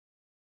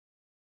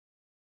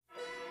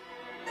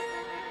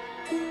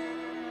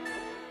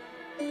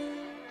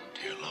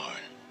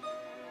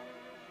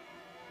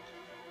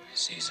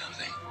See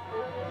something?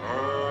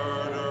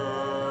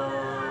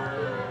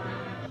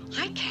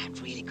 I can't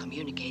really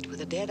communicate with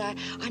the dead.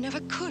 I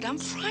never could. I'm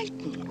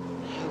frightened.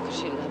 How could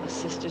she love a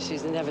sister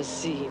she's never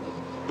seen?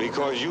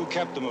 Because you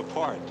kept them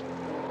apart.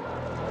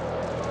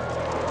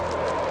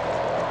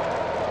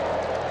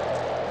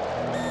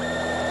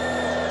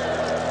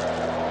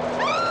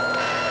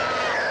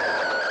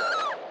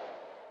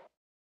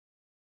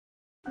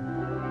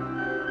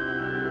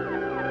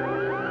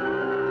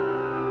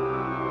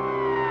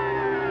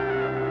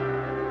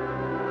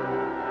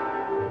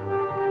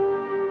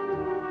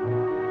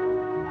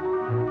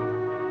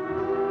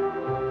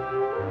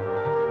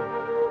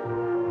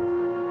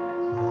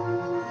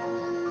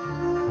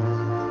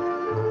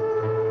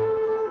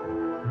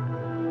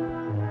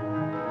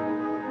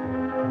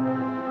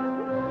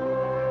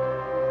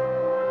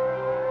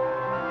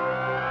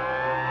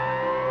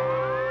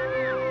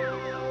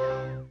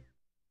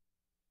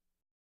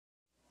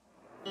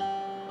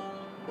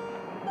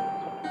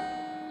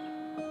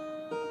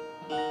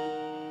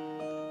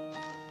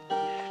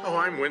 Oh,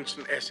 I'm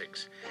Winston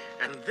Essex,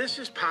 and this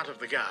is part of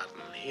the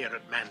garden here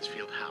at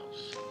Mansfield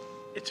House.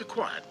 It's a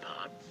quiet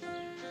part,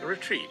 a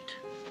retreat,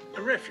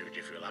 a refuge,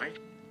 if you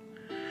like.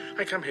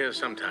 I come here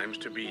sometimes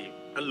to be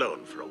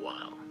alone for a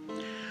while.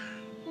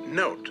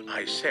 Note,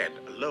 I said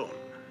alone,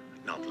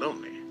 not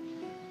lonely.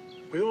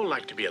 We all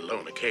like to be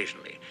alone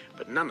occasionally,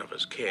 but none of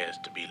us cares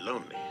to be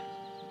lonely.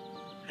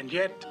 And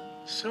yet,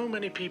 so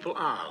many people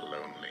are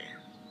lonely.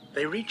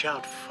 They reach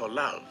out for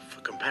love,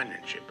 for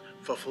companionship,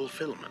 for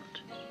fulfillment.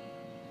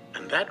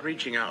 And that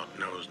reaching out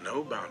knows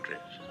no boundaries,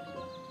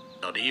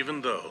 not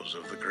even those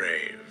of the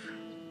grave.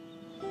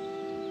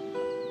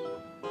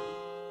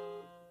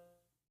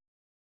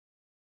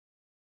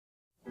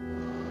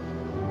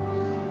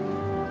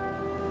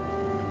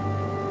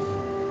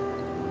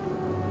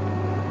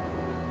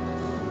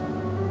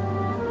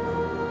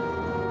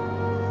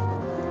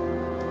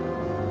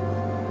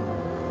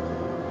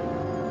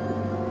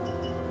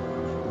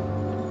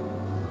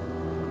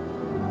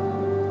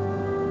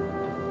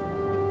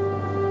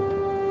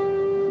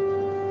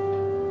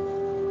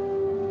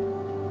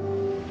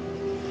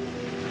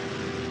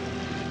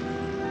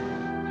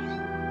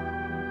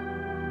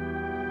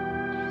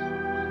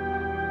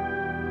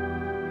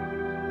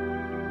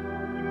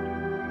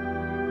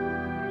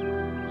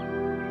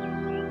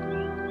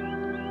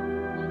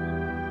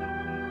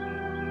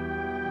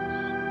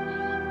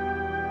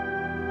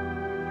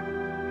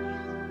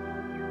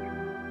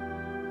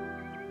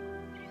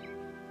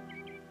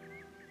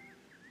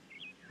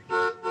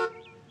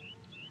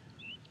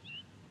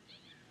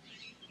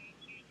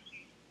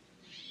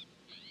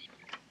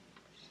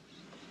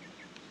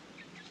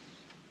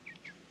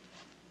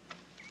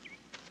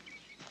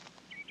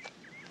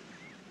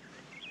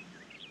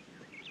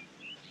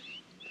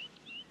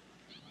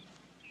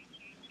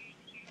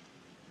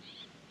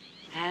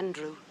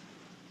 Andrew,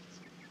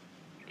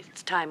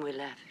 it's time we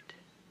left.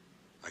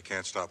 I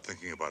can't stop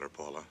thinking about her,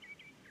 Paula.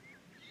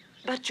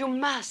 But you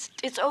must.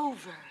 It's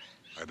over.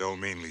 I don't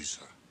mean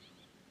Lisa.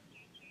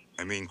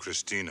 I mean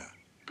Christina.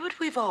 But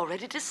we've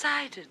already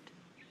decided.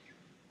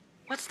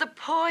 What's the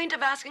point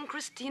of asking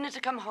Christina to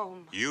come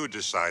home? You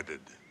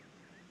decided.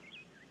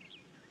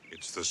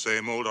 It's the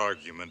same old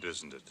argument,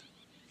 isn't it?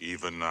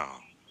 Even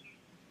now.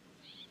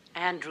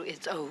 Andrew,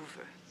 it's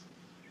over.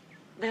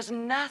 There's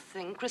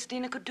nothing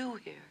Christina could do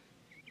here,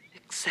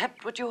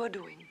 except what you're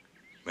doing.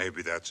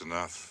 Maybe that's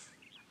enough.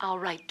 I'll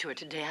write to her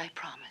today, I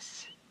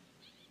promise.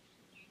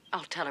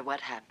 I'll tell her what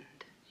happened.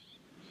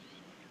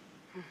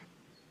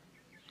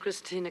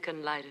 Christina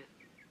can light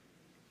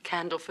a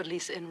candle for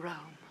Lisa in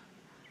Rome.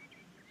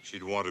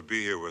 She'd want to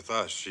be here with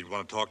us. She'd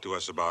want to talk to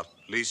us about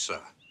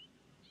Lisa.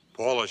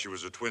 Paula, she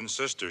was a twin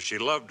sister. She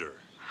loved her.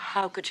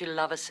 How could she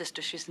love a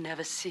sister she's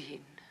never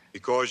seen?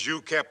 Because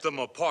you kept them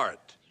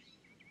apart.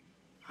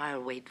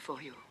 I'll wait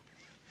for you.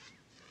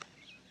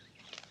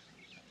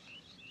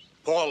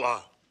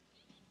 Paula!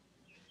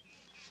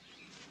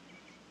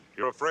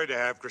 You're afraid to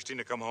have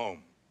Christina come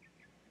home.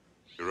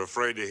 You're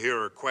afraid to hear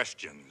her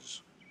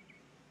questions.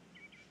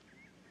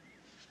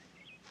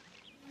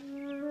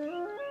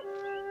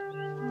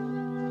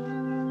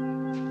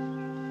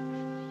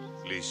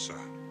 Lisa,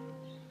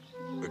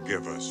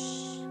 forgive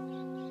us.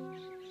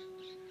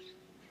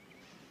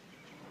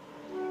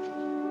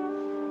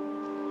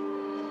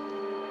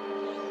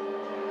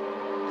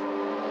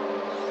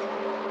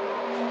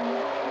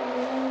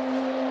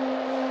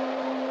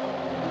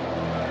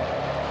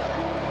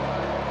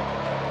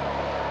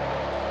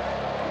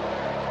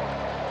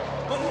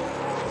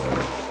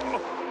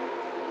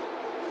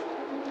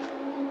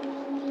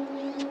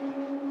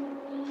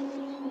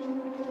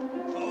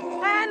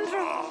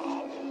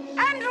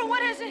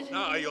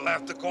 Now you'll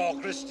have to call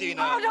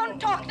Christina. Oh, don't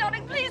talk,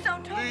 darling. Please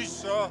don't talk.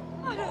 Lisa.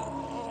 Oh,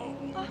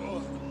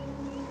 no.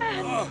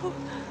 Andrew.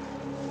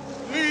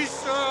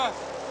 Lisa.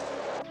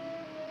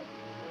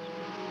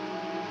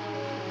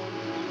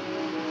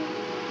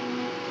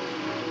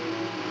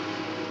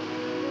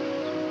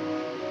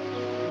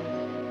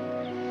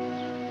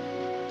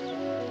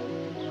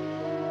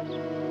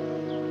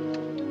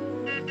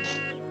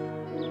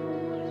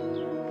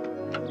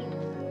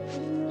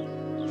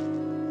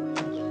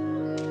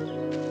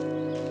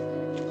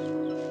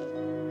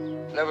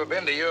 Never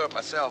been to Europe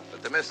myself,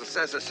 but the missus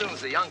says as soon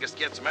as the youngest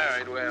gets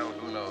married, well,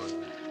 who knows?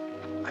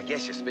 I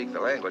guess you speak the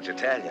language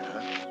Italian,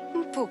 huh?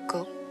 Un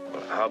poco.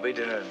 Well, I'll be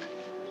darned.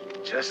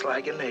 Just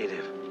like a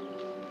native.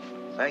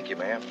 Thank you,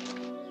 ma'am.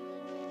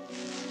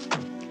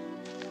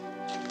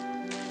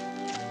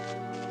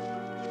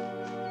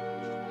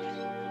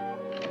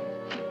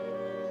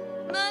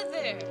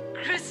 Mother!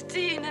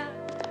 Christina!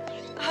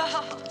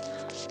 Oh,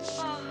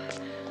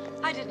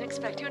 I didn't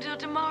expect you until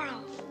tomorrow.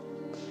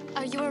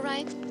 Are you all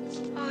right?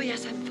 Oh,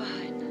 yes, I'm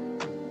fine.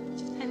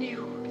 And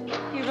you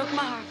look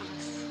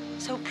marvelous.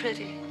 So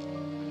pretty.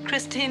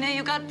 Christina,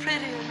 you got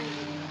prettier,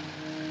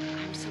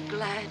 maybe. I'm so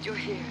glad you're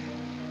here.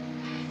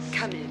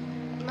 Come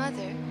in.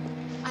 Mother,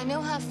 I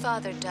know how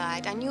Father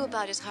died. I knew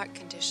about his heart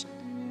condition.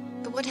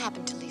 But what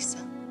happened to Lisa?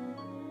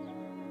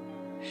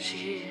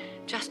 She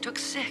just took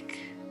sick.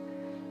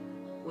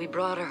 We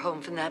brought her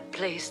home from that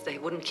place. They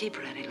wouldn't keep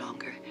her any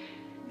longer.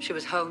 She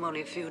was home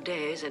only a few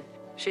days, and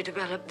she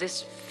developed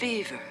this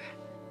fever.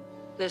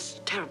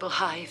 This terrible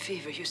high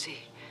fever, you see.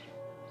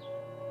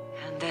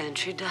 And then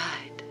she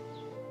died.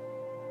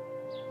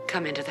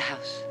 Come into the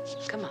house.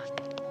 Come on.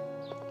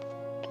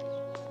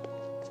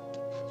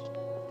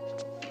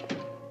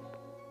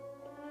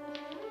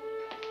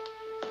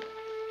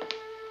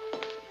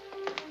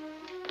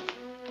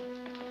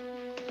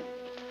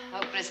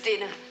 Oh,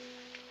 Christina,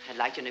 I'd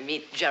like you to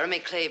meet Jeremy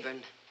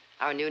Claiborne,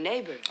 our new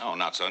neighbor. Oh,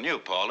 not so new,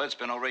 Paula. It's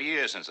been over a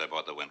year since I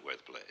bought the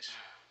Wentworth place.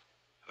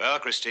 Well,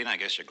 Christine, I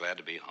guess you're glad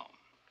to be home.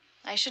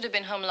 I should have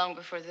been home long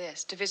before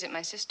this, to visit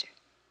my sister.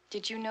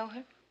 Did you know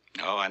her?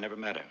 No, I never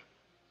met her.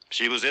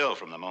 She was ill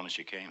from the moment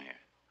she came here.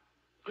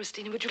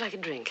 Christina, would you like a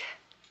drink?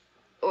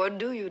 Or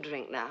do you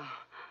drink now?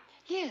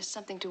 Yes,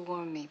 something to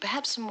warm me.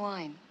 Perhaps some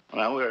wine.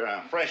 Well,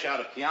 we're fresh out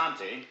of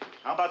Chianti.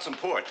 How about some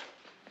port?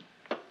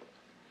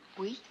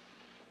 Oui?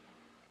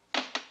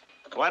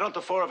 Why don't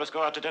the four of us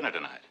go out to dinner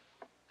tonight?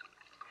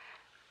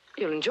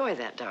 You'll enjoy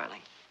that,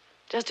 darling.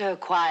 Just a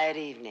quiet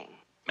evening.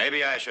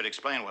 Maybe I should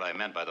explain what I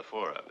meant by the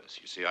four of us.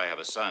 You see, I have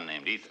a son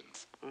named Ethan.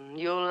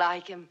 You'll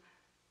like him.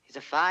 He's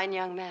a fine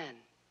young man.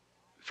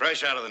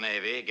 Fresh out of the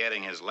Navy,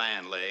 getting his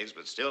land legs,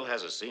 but still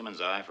has a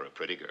seaman's eye for a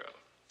pretty girl.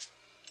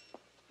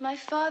 My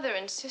father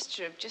and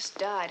sister have just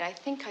died. I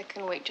think I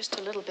can wait just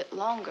a little bit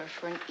longer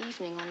for an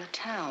evening on the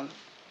town.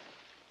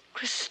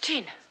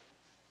 Christina.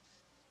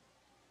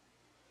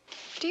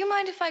 Do you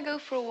mind if I go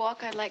for a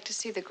walk? I'd like to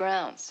see the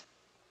grounds.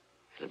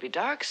 It'll be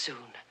dark soon.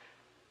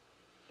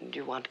 Do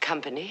you want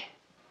company?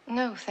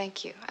 No,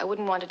 thank you. I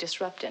wouldn't want to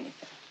disrupt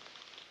anything.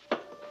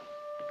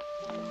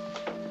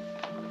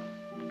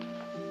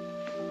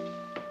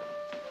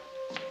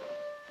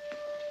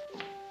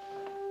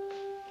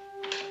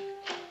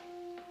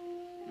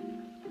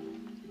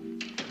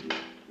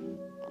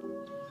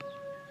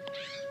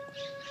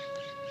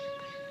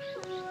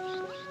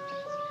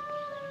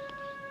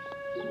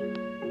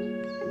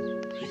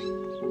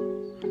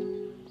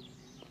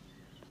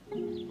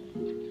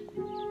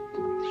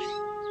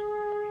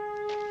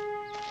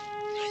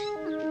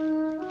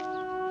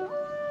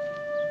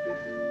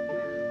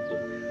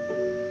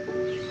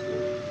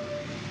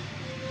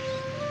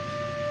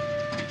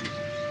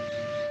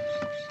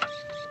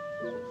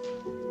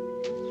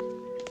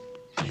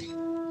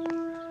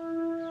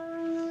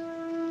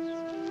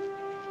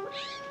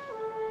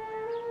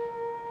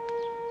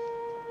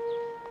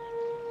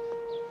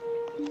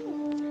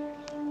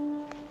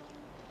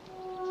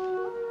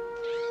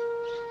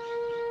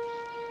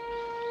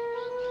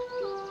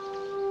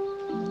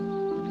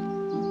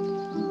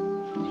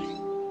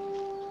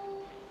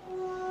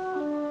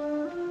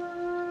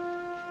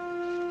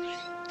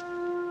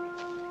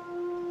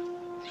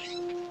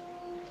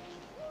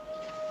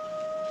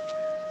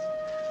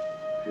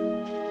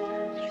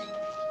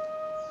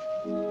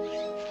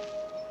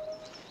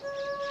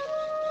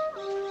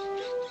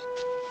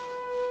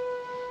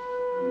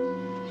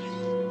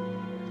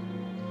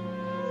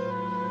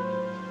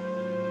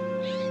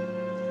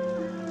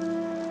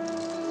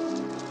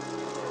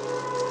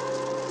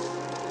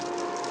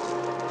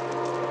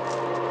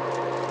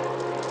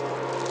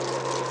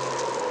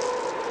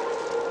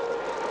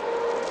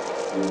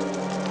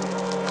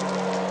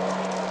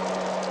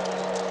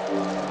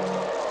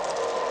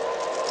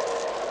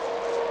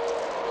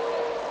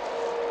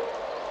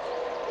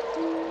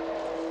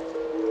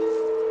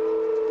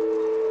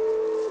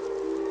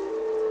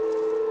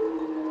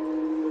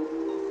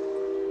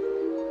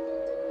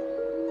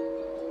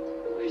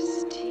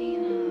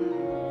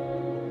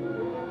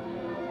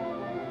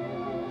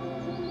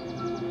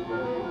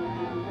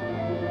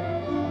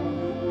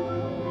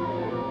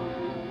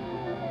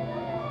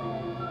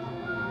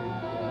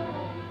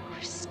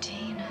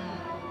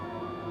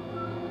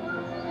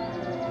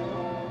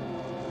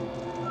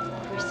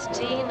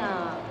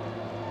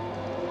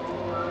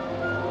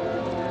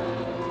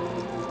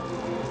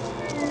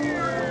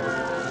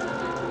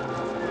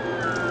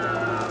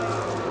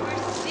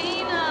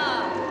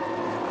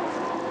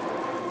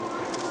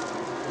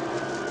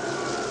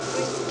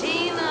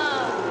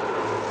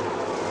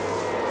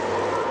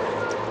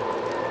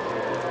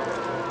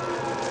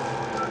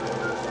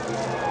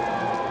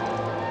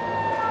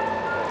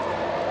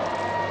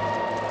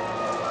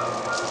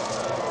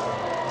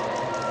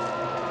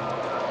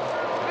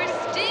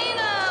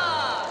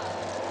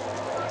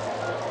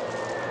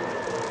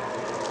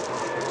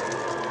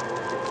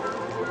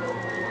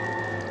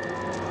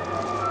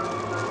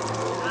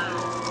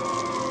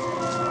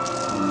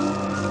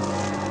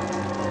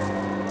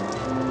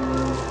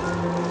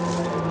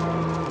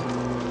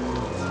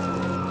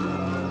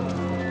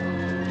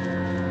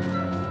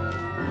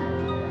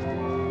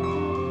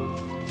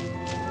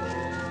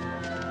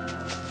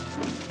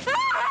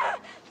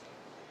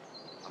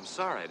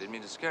 sorry. I didn't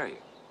mean to scare you.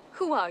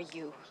 Who are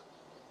you?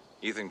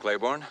 Ethan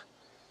Claiborne.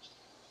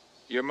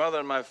 Your mother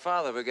and my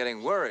father were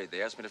getting worried.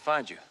 They asked me to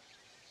find you.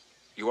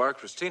 You are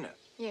Christina.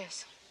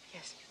 Yes,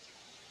 yes.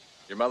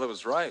 Your mother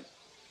was right.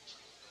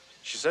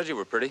 She said you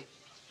were pretty.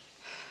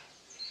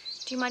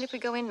 Do you mind if we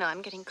go in now?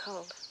 I'm getting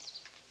cold.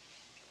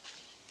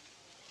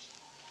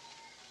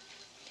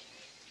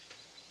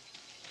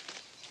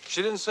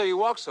 She didn't say you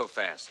walked so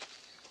fast.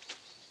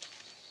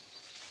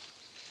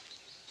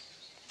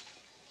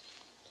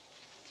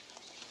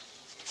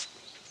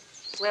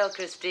 Well,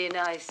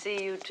 Christina, I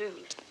see you too.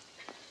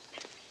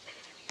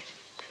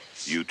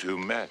 You two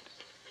met?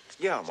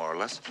 Yeah, more or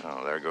less.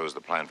 Oh, there goes the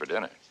plan for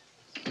dinner.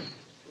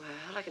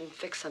 Well, I can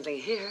fix something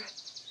here,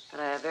 but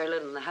I have very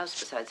little in the house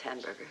besides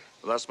hamburger.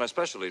 Well, that's my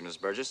specialty, Miss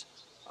Burgess.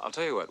 I'll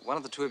tell you what, why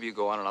don't the two of you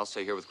go on and I'll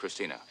stay here with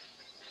Christina.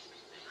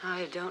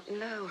 I don't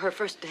know. Her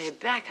first day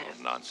back, I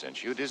don't...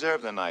 Nonsense. You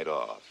deserve the night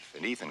off,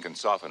 and Ethan can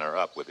soften her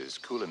up with his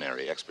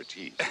culinary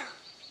expertise.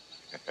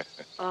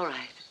 All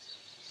right.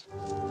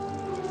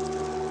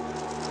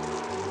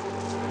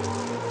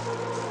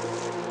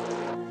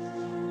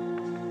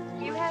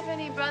 You have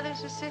any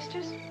brothers or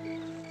sisters?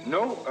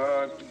 No.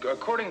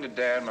 According to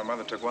Dad, my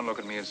mother took one look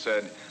at me and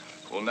said,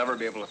 we'll never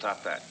be able to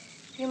top that.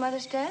 Your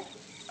mother's dead?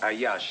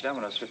 Yeah, she died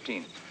when I was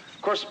 15.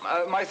 Of course,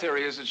 my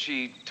theory is that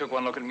she took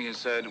one look at me and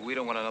said, we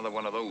don't want another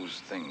one of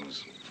those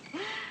things.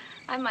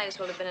 I might as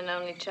well have been an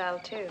only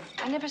child, too.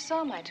 I never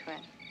saw my twin.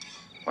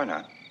 Why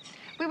not?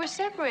 We were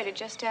separated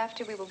just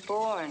after we were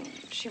born.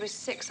 She was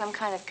sick, some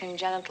kind of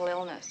congenital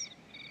illness.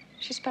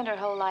 She spent her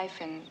whole life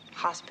in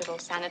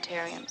hospitals,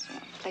 sanitariums,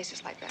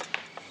 places like that.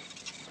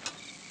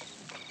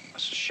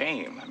 It's a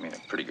shame. I mean, a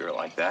pretty girl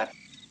like that.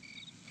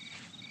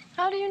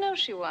 How do you know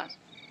she was?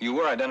 You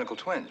were identical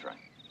twins, right?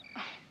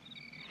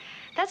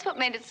 That's what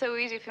made it so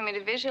easy for me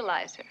to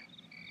visualize her.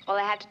 All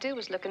I had to do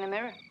was look in a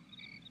mirror.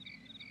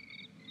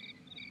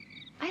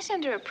 I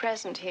sent her a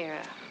present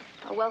here,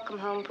 a welcome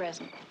home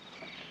present.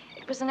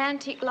 It was an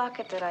antique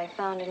locket that I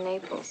found in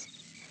Naples,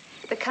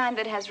 the kind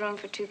that has room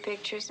for 2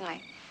 pictures, and I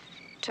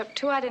took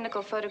 2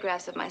 identical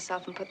photographs of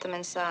myself and put them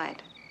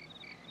inside.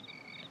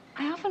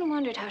 I often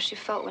wondered how she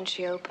felt when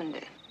she opened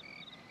it.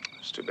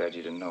 It's too bad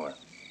you didn't know her.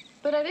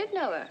 But I did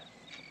know her.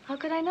 How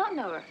could I not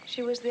know her?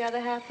 She was the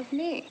other half of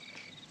me.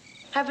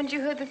 Haven't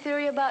you heard the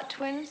theory about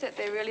twins, that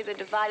they're really the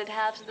divided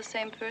halves of the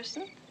same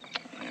person?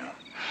 Yeah.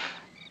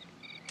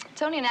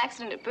 It's only an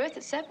accident at birth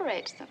that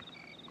separates them,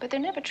 but they're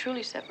never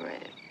truly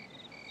separated.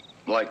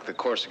 Like the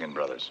Corsican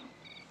brothers.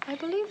 I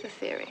believe the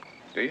theory.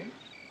 Do you?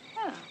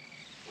 Yeah.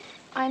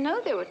 I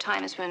know there were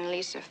times when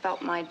Elissa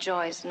felt my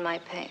joys and my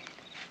pain,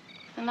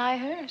 and I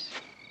hers.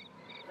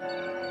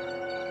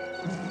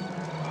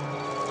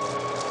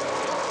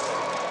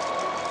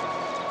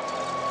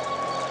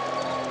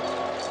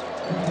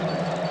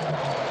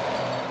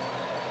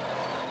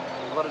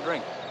 How about a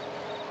drink?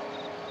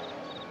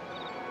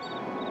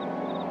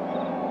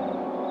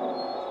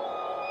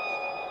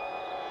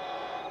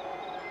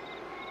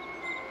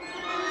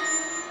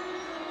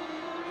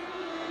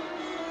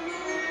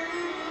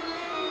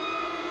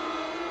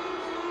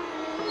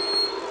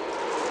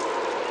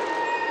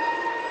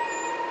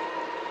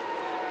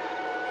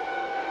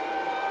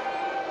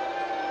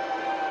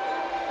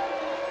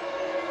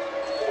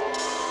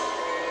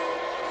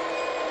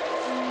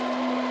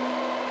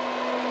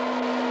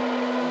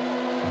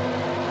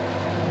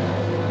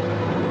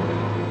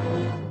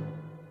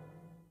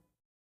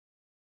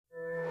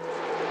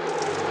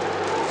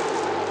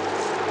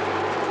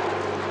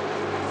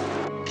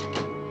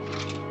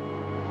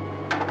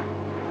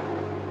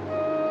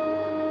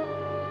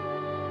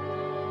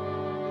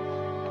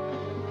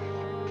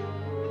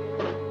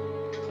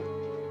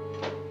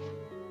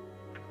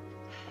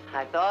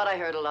 I thought I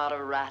heard a lot of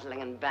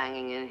rattling and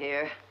banging in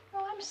here.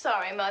 Oh, I'm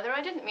sorry, Mother.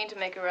 I didn't mean to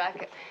make a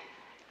racket.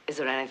 Is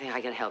there anything I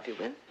can help you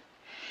with?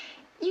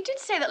 You did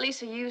say that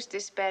Lisa used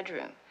this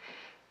bedroom.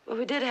 Well,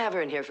 we did have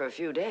her in here for a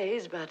few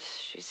days, but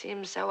she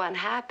seemed so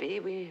unhappy,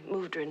 we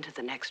moved her into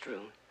the next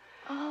room.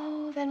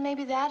 Oh, then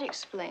maybe that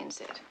explains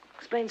it.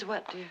 Explains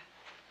what, dear?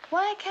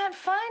 Why I can't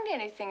find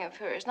anything of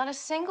hers, not a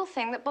single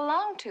thing that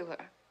belonged to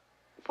her.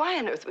 Why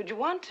on earth would you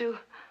want to?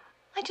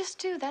 I just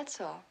do,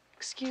 that's all.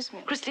 Excuse me.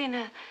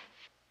 Christina,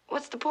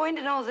 what's the point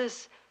in all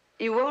this?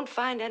 You won't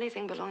find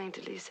anything belonging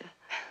to Lisa.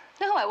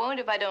 No, I won't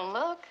if I don't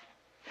look.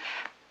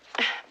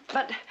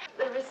 But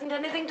there isn't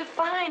anything to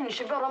find.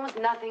 She brought almost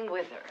nothing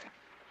with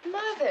her.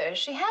 Mother,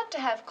 she had to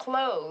have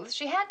clothes.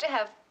 She had to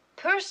have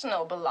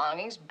personal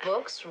belongings,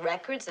 books,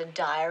 records, a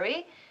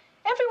diary.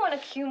 Everyone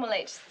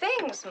accumulates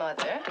things,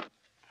 Mother.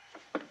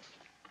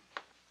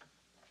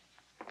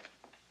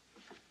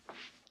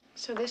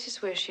 So this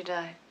is where she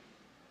died.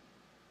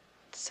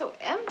 It's so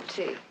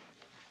empty.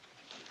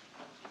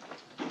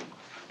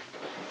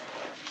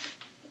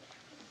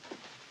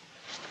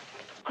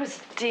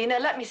 Christina,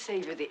 let me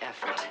save you the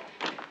effort.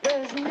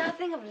 There's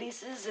nothing of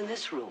Lisa's in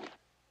this room.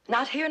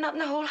 Not here, not in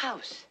the whole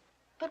house.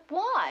 But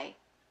why?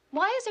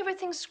 Why is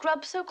everything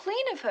scrubbed so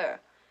clean of her?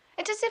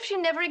 It's as if she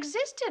never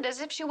existed, as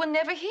if she were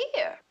never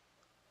here.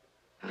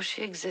 Oh,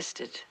 she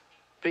existed,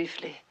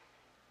 briefly.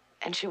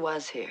 And she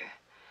was here.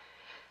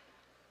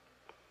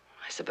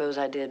 I suppose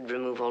I did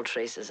remove all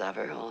traces of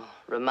her, all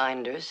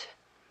reminders.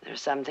 There are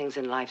some things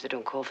in life that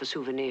don't call for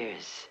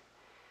souvenirs.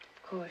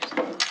 Of course.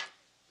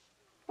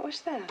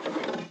 What's that?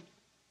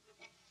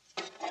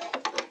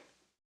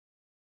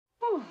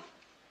 Oh,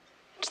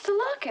 it's the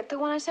locket, the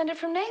one I sent her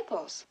from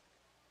Naples.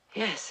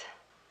 Yes.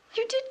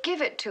 You did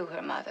give it to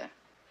her, Mother.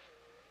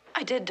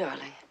 I did,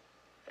 darling.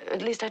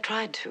 At least I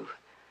tried to.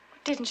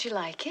 Didn't she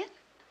like it?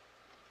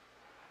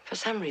 For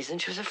some reason,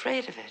 she was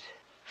afraid of it.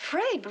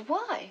 Afraid? But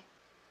why?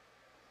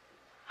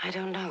 I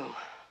don't know.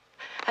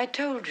 I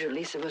told you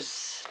Lisa was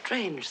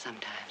strange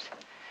sometimes.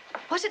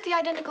 Was it the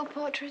identical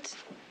portraits?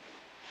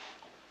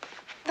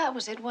 That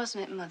was it,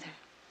 wasn't it, Mother?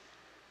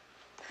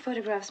 The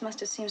photographs must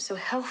have seemed so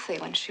healthy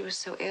when she was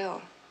so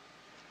ill.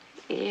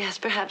 Yes,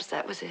 perhaps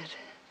that was it.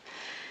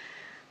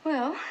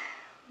 Well,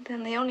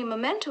 then the only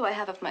memento I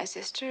have of my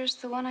sister is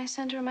the one I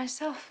sent her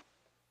myself.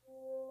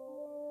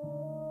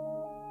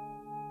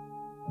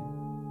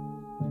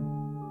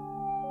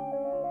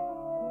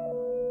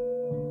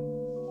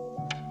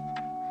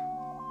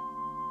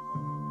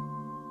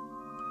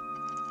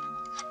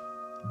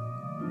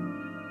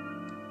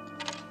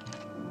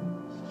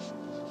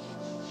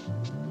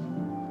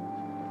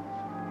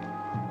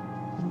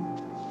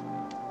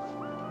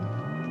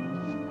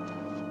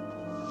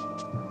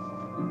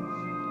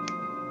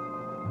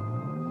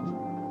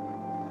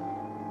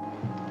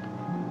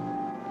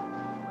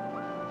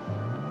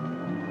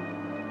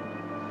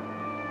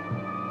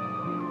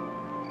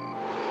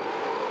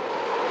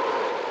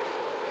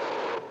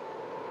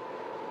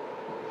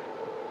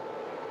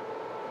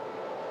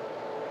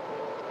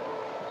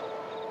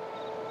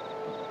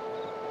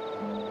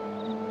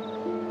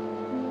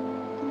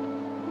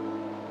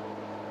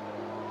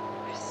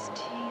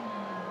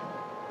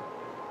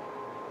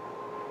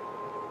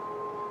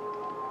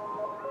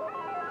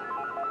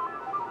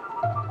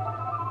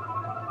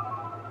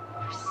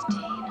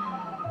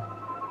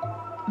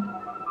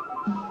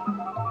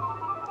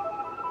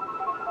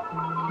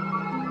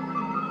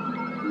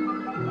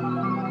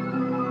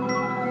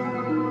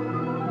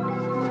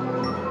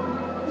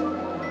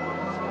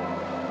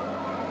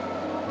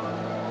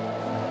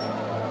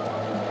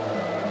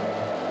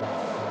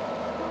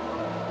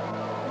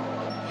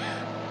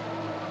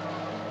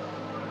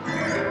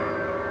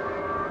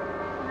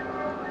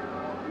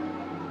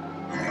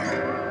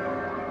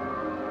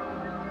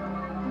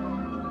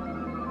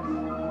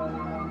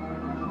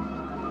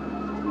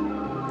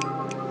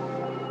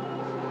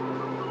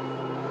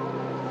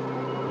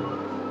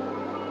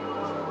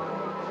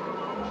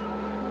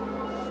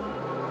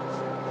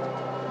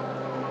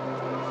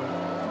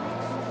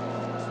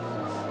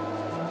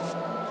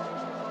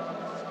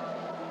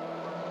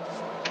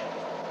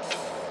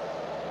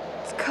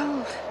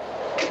 Cold.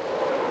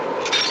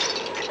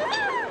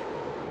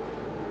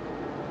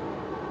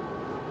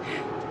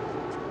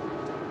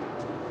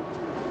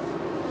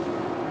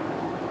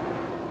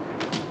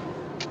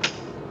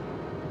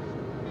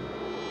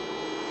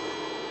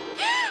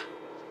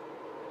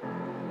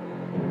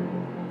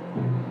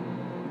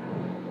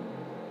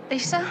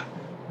 Lisa?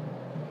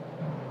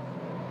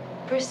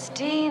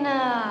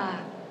 Christina!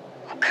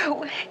 Go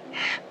away.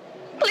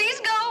 Please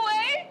go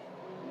away!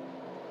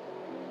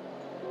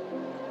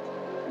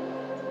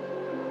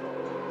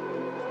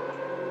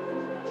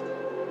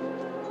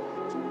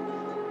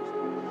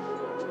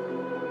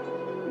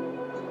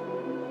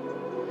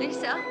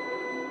 Lisa?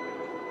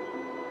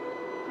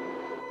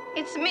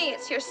 It's me,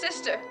 it's your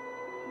sister.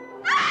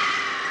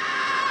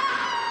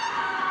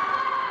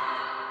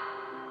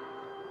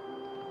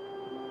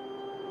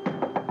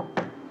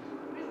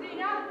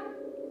 Christina,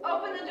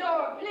 open the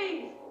door,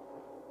 please.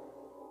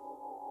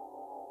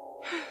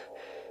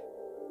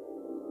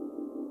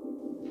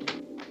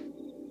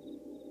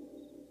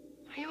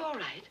 Are you all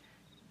right?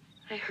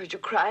 I heard you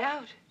cry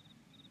out.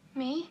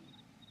 Me?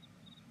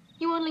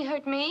 You only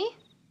hurt me?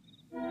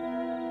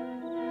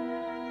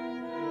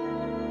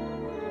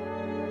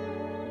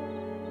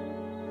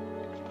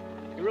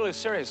 You're really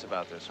serious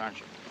about this, aren't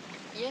you?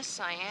 Yes,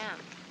 I am.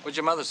 What'd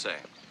your mother say?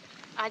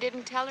 I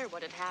didn't tell her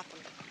what had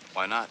happened.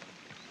 Why not?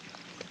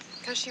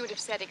 Because she would have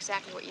said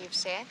exactly what you've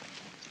said.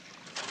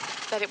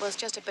 That it was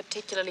just a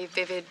particularly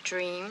vivid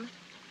dream.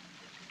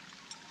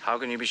 How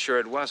can you be sure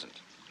it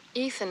wasn't?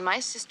 Ethan, my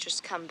sister's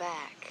come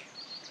back.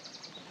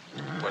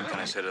 What can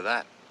I say to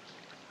that?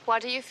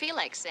 What do you feel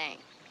like saying?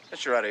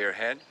 That you're out of your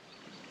head.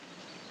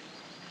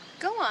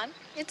 Go on.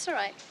 It's all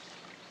right.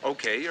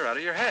 Okay, you're out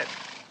of your head.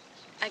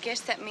 I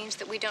guess that means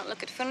that we don't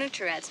look at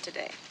furniture ads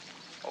today.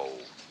 Oh,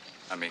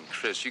 I mean,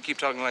 Chris, you keep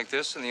talking like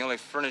this, and the only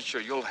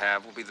furniture you'll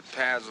have will be the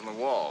pads on the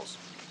walls.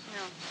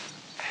 No.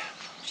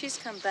 She's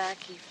come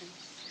back, Ethan.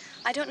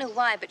 I don't know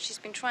why, but she's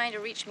been trying to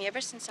reach me ever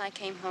since I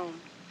came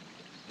home.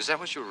 Is that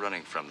what you were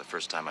running from the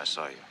first time I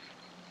saw you?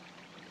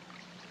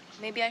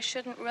 Maybe I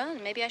shouldn't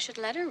run. Maybe I should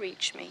let her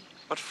reach me.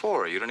 What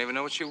for? You don't even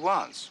know what she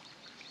wants.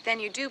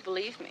 Then you do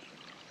believe me.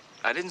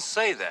 I didn't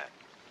say that.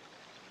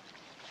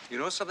 You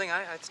know something?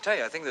 I have to tell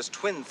you, I think this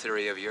twin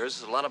theory of yours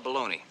is a lot of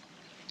baloney.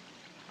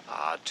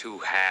 Ah, two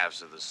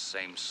halves of the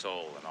same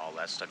soul and all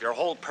that stuff. You're a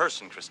whole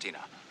person, Christina.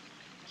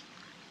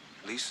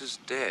 Lisa's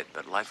dead,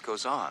 but life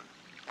goes on.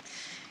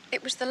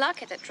 It was the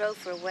locket that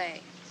drove her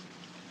away.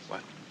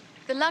 What?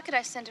 The locket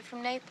I sent her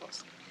from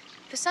Naples.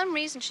 For some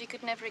reason, she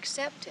could never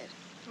accept it.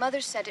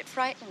 Mother said it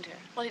frightened her.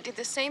 Well, it did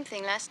the same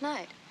thing last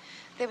night.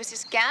 There was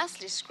this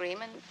ghastly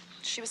scream, and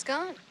she was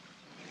gone.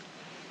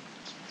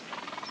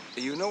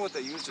 You know what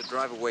they use to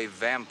drive away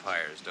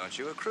vampires, don't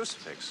you? A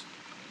crucifix.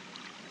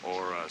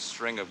 Or a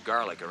string of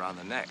garlic around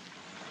the neck.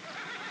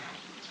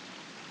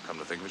 Come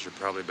to think of it, you're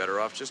probably better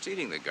off just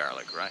eating the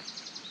garlic, right?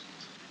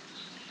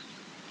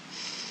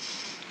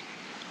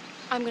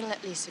 I'm gonna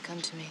let Lisa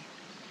come to me.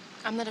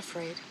 I'm not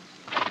afraid.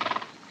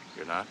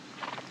 You're not?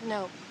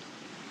 No.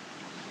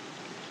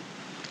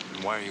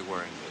 Then why are you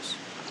wearing this?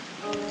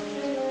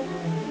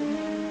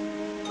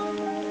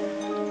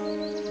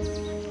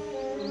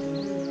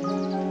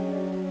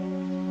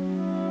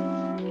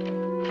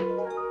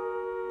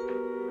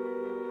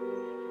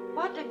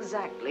 What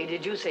exactly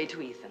did you say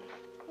to Ethan?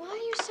 Why are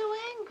you so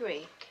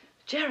angry?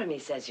 Jeremy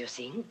says you're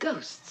seeing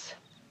ghosts.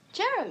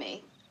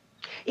 Jeremy?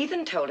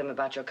 Ethan told him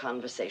about your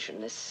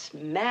conversation, this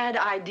mad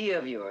idea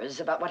of yours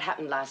about what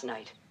happened last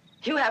night.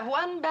 You have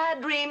one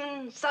bad dream,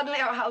 and suddenly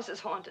our house is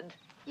haunted.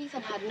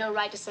 Ethan had no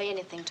right to say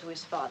anything to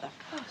his father.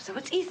 Oh, so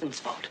it's Ethan's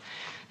fault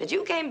that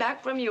you came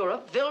back from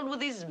Europe filled with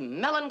these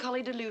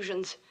melancholy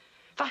delusions.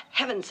 For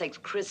heaven's sakes,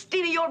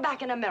 Christina, you're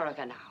back in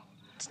America now.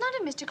 It's none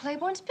of Mr.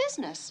 Claiborne's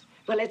business.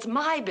 Well, it's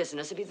my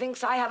business if he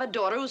thinks I have a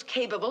daughter who's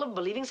capable of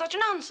believing such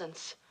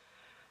nonsense.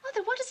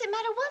 Mother, what does it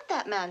matter what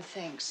that man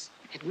thinks?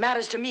 It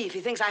matters to me if he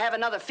thinks I have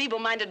another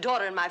feeble-minded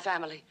daughter in my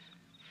family.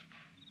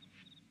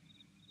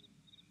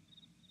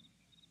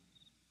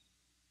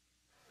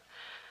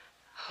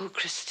 Oh,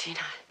 Christina.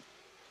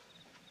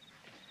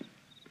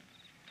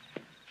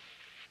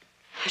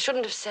 I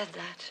shouldn't have said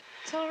that.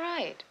 It's all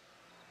right.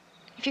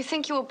 If you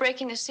think you were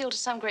breaking the seal to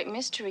some great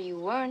mystery, you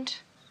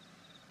weren't.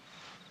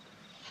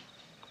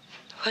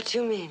 What do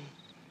you mean?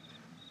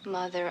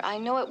 Mother, I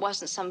know it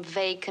wasn't some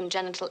vague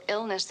congenital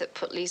illness that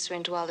put Lisa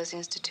into all those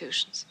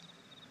institutions.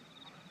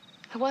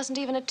 I wasn't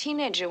even a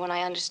teenager when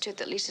I understood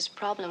that Lisa's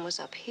problem was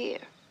up here.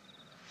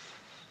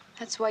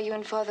 That's why you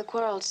and Father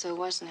quarreled so,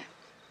 wasn't it?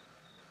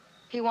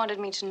 He wanted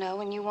me to know,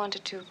 and you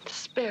wanted to...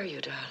 Spare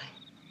you, darling.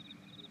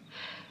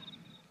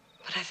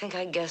 But I think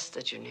I guessed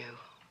that you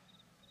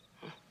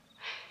knew.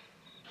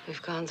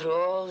 We've gone through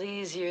all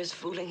these years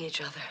fooling each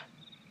other.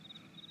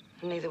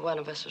 And neither one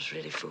of us was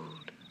really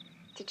fooled.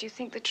 Did you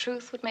think the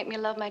truth would make me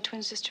love my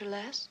twin sister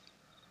less?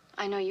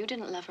 I know you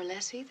didn't love her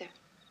less either.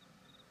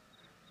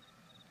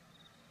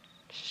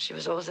 She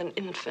was always an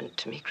infant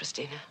to me,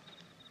 Christina.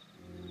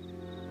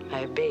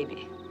 My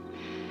baby.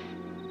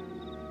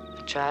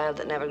 A child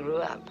that never grew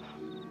up.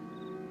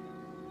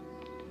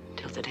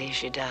 Till the day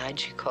she died,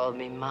 she called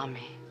me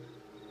Mommy.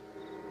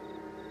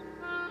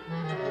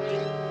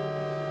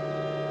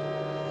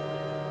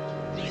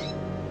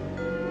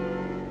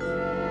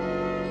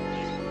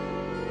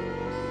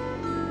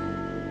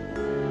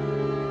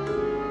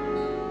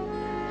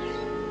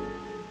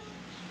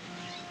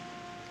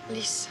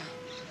 Lisa.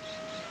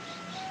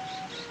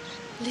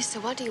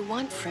 Lisa, what do you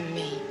want from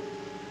me?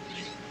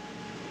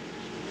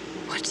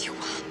 What do you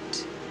want?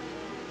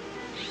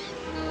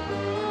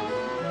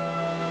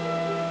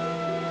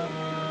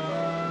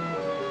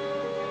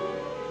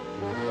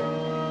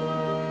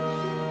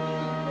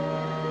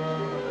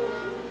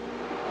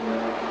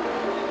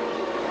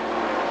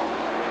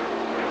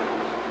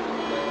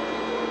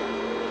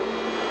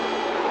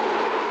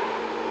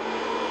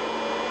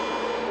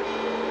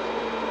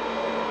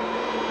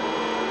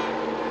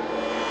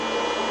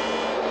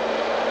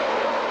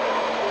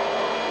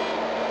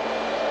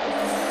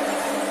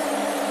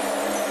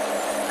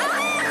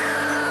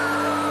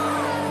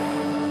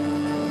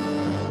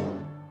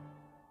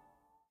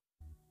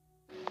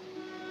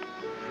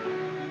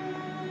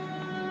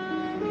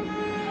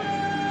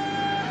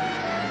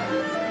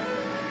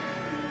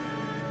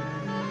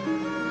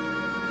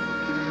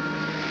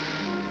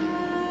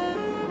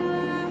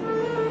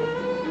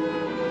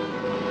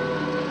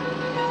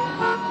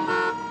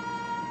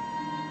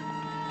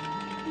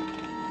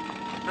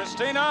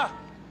 Christina!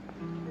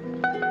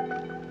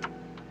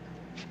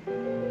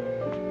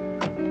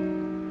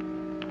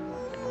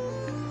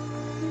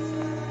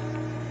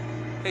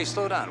 Hey,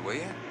 slow down, will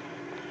you?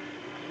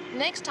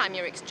 Next time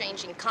you're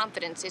exchanging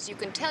confidences, you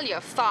can tell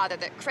your father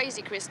that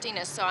crazy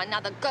Christina saw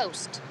another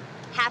ghost.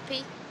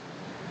 Happy?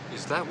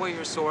 Is that why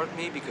you're sore at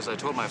me? Because I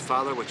told my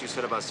father what you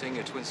said about seeing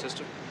your twin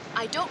sister?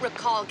 I don't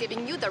recall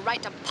giving you the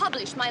right to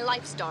publish my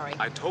life story.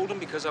 I told him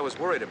because I was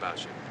worried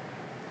about you.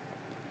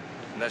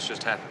 And that's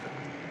just half of it.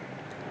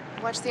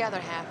 What's the other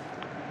half?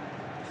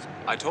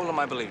 I told him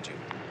I believed you.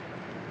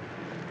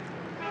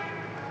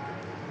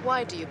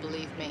 Why do you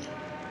believe me?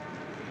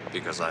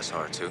 Because I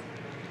saw her too.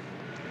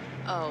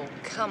 Oh,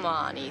 come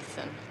on,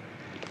 Ethan.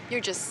 You're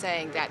just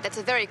saying that. That's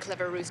a very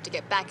clever ruse to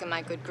get back in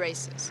my good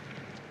graces.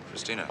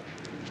 Christina,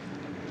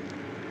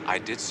 I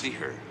did see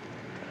her.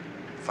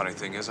 Funny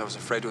thing is, I was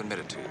afraid to admit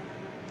it to you.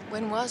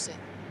 When was it?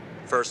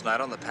 First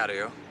night on the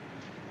patio,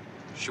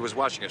 she was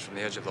watching us from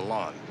the edge of the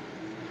lawn.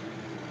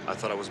 I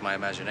thought it was my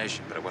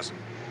imagination, but it wasn't.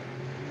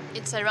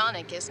 It's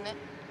ironic, isn't it?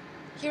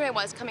 Here I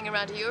was coming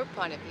around to your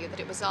point of view, that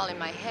it was all in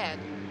my head.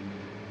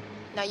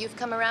 Now you've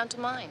come around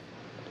to mine.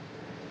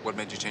 What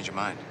made you change your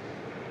mind?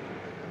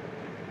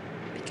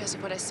 Because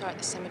of what I saw at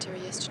the cemetery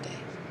yesterday.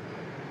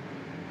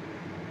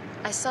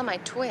 I saw my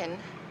twin,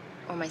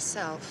 or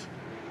myself,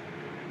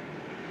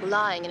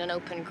 lying in an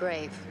open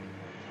grave.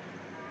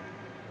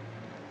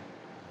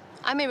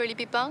 I may really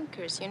be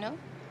bonkers, you know?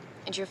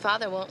 And your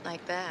father won't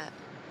like that.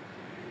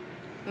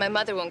 My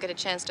mother won't get a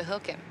chance to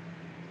hook him.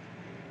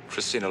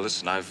 Christina,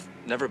 listen, I've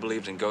never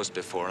believed in ghosts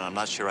before, and I'm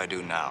not sure I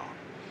do now.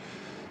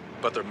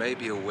 But there may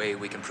be a way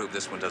we can prove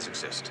this one does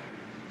exist.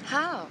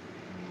 How?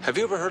 Have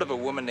you ever heard of a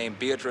woman named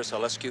Beatrice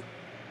Alescu?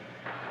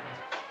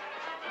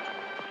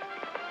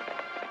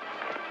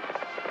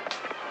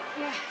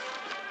 Yeah.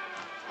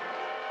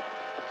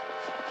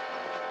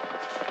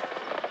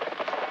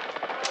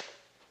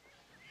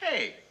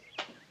 Hey,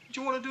 what'd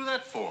you want to do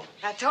that for?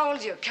 I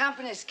told you,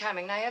 company's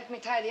coming. Now help me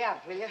tidy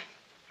up, will you?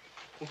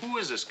 Well, who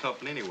is this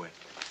company anyway?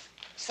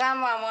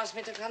 Someone wants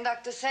me to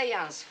conduct a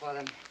seance for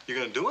them. You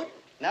gonna do it?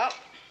 No.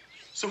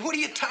 So what are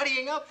you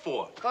tidying up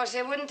for? Of course,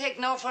 they wouldn't take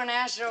no for an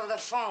answer over the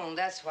phone,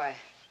 that's why.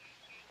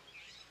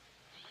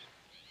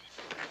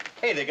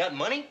 Hey, they got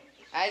money?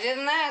 I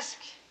didn't ask.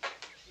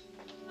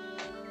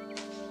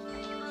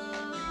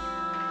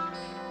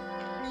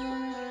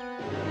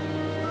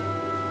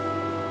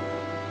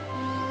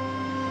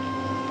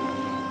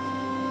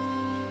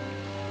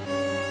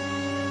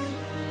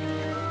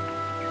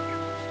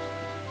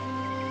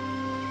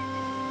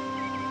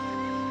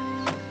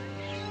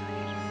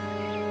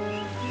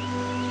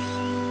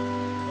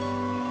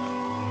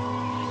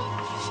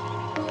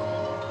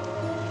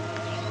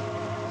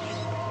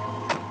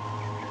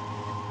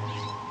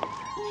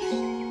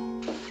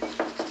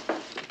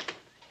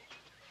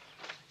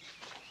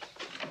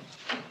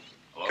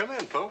 Come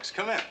in, folks,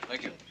 come in.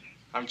 Thank you.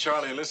 I'm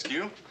Charlie Elissa.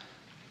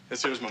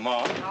 This here's my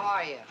mom. How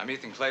are you? I'm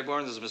Ethan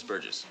Claiborne. This is Miss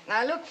Burgess.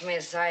 Now, look,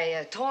 miss,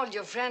 I told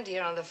your friend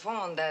here on the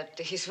phone that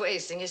he's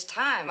wasting his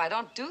time. I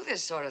don't do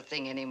this sort of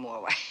thing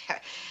anymore.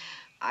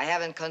 I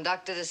haven't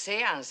conducted a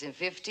seance in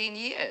 15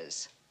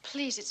 years.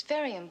 Please, it's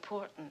very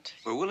important.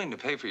 We're willing to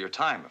pay for your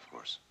time, of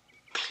course.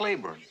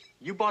 Claiborne,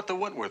 you bought the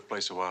Wentworth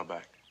place a while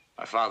back.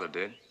 My father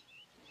did.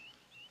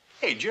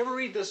 Hey, did you ever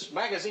read this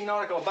magazine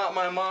article about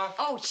my ma?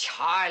 Oh,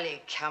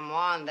 Charlie, come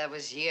on. That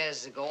was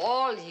years ago,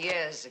 all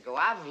years ago.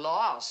 I've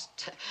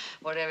lost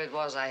whatever it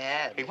was I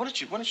had. Hey, why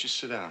don't you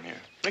sit down here?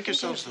 Make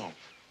yourselves home.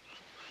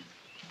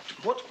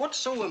 What's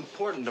so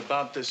important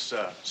about this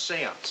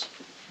seance?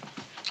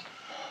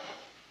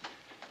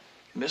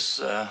 Miss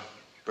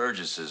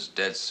Burgess's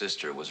dead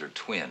sister was her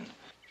twin,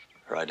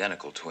 her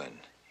identical twin.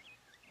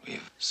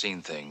 We've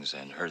seen things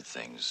and heard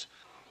things.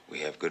 We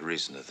have good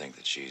reason to think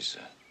that she's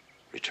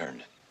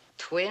returned.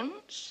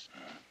 Twins?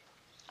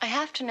 I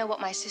have to know what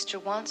my sister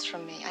wants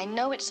from me. I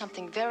know it's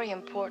something very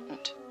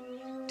important.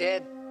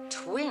 Dead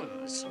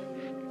twins?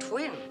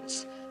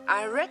 Twins?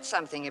 I read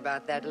something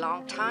about that a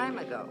long time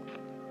ago.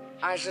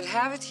 I should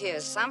have it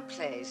here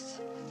someplace.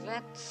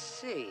 Let's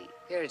see.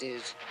 Here it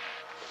is.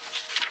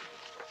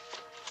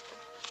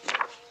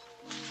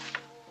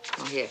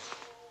 Oh, here.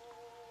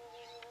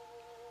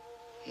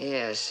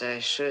 Yes, I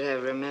should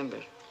have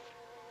remembered.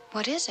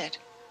 What is it?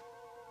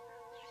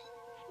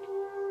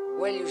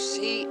 Well, you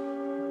see,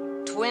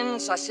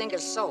 twins are single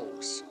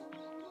souls.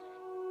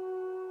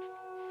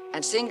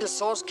 And single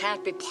souls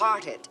can't be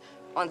parted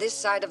on this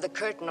side of the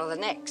curtain or the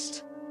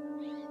next.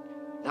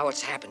 Now,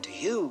 what's happened to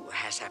you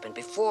has happened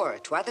before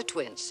to other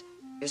twins.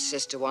 Your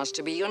sister wants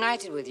to be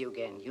united with you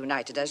again,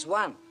 united as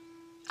one.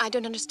 I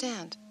don't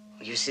understand.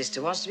 Your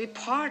sister wants to be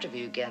part of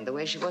you again, the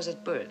way she was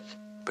at birth.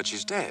 But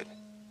she's dead.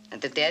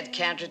 And the dead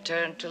can't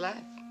return to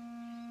life.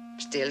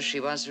 Still, she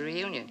wants a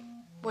reunion.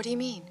 What do you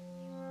mean?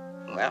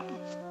 Well,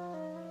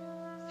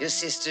 your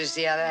sister's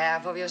the other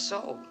half of your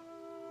soul.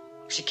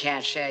 She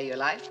can't share your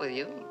life with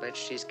you, but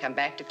she's come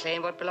back to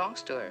claim what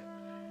belongs to her.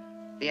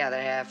 The other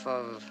half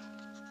of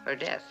her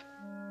death.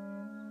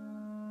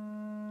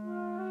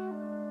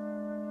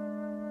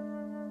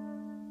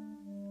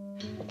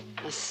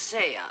 A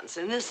seance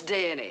in this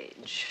day and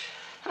age.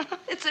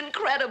 It's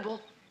incredible.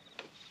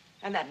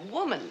 And that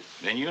woman.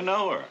 Then you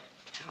know her.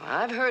 Oh,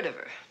 I've heard of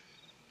her.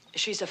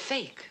 She's a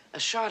fake, a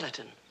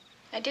charlatan.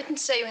 I didn't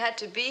say you had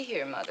to be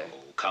here, Mother.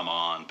 Oh, come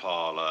on,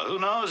 Paula. Who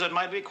knows? It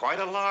might be quite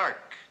a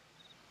lark.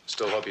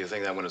 Still hope you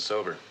think that one is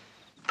sober.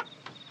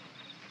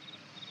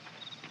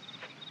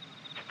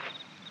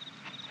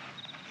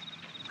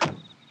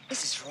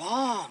 This is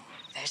wrong.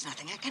 There's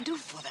nothing I can do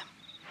for them.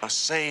 A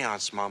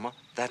seance, Mama.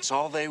 That's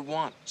all they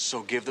want.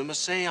 So give them a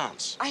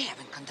seance. I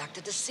haven't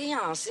conducted a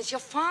seance since your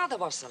father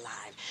was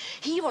alive.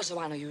 He was the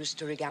one who used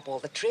to rig up all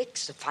the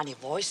tricks, the funny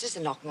voices, the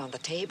knocking on the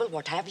table,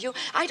 what have you.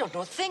 I don't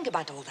know a thing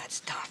about all that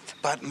stuff.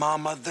 But,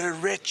 Mama, they're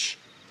rich.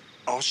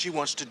 All she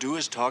wants to do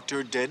is talk to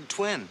her dead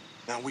twin.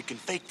 Now, we can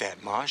fake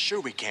that, Ma. Sure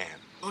we can.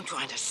 Don't you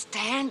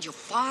understand? Your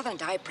father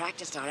and I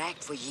practiced our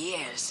act for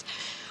years.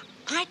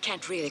 I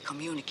can't really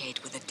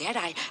communicate with the dead.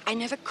 I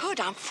never could.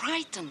 I'm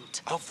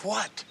frightened. Of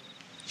what?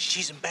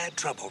 She's in bad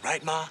trouble,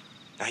 right, Ma?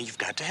 Now you've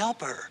got to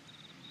help her.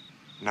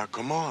 Now,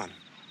 come on.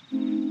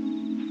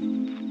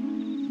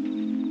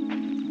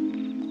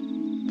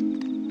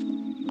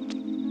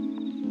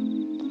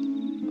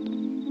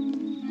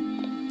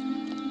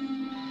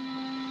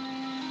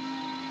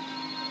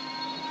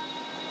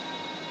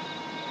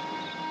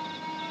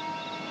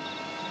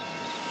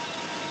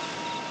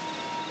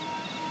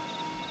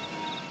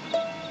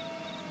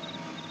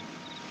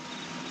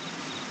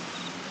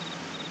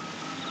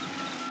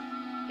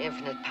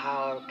 Infinite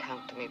power,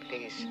 count to me,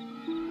 please.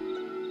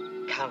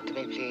 Count to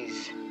me,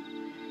 please.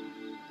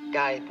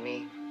 Guide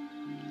me.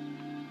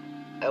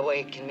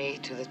 Awaken me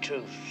to the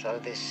truth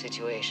of this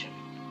situation.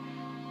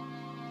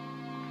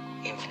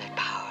 Infinite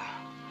power.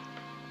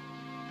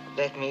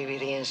 Let me be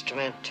the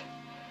instrument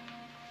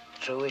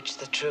through which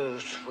the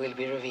truth will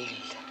be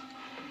revealed.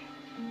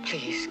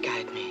 Please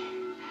guide me.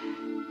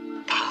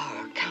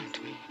 Power, come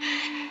to me.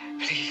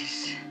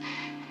 Please.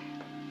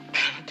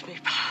 Come to me,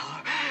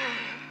 power.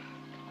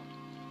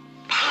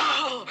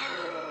 Power!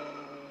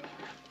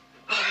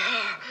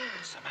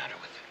 What's the matter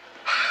with her?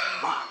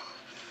 Ma!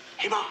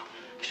 Hey, Ma!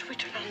 Should we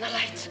turn on the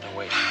lights? No,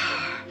 wait.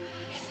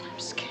 Ethan, I'm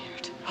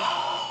scared.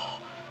 Oh.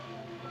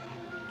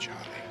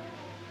 Charlie.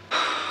 Is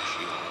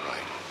she all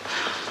right?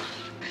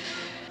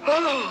 Oh.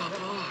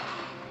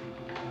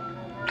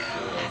 I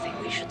think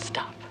we should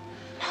stop.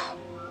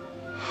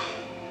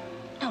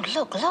 No,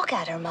 look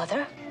at her,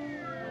 Mother.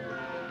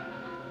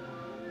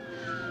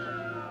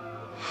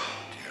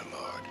 Dear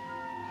Lord.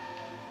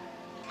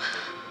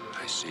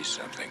 I see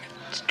something.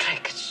 It's a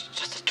trick. It's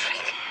just a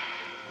trick.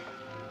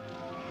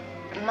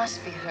 It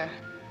must be her.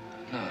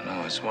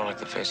 No, it's more like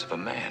the face of a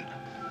man.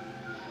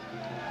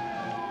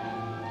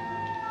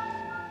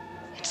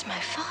 It's my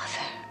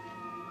father.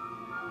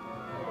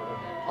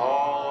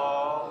 Oh,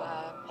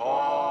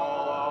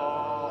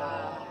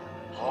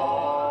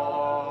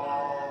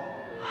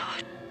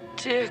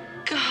 dear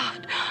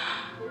God.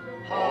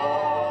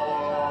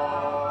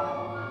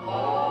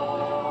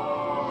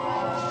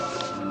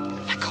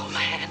 Let go of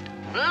my hand.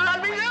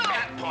 Let me go! I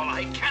can't, Paula.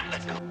 I can't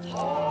let go.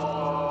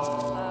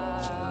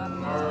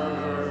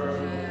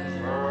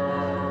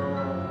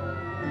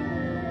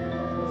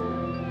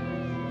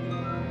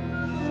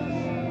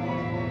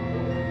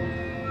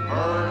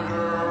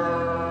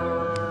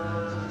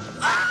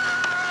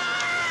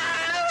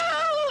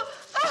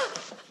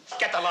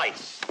 Get the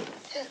lights.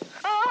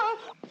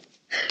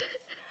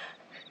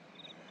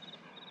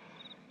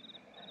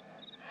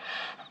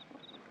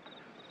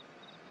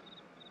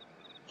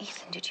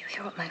 Ethan, did you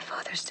hear what my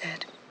father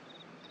said?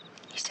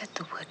 He said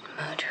the word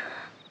murder.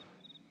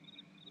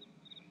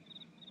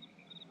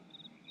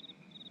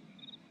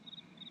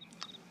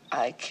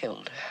 I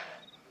killed her.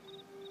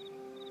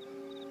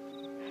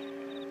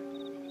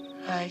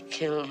 I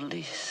killed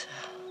Lisa.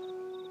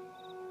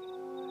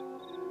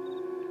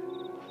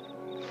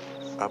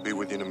 I'll be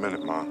with you in a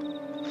minute, Ma.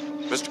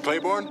 Mr.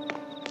 Claiborne?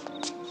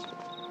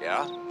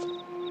 Yeah?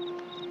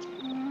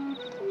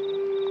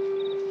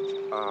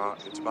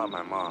 It's about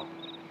my mom.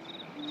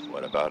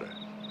 What about her?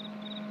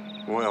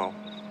 Well,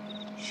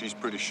 she's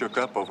pretty shook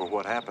up over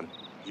what happened.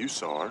 You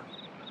saw her.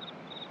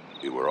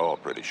 You were all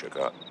pretty shook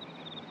up.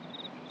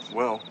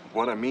 Well,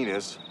 what I mean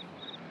is,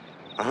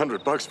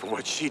 $100 for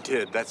what she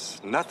did,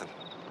 that's nothing.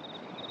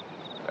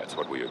 That's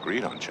what we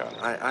agreed on, Charlie.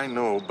 I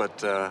know, but,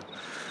 the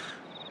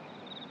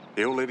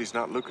old lady's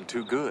not looking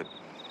too good.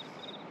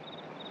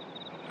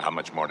 How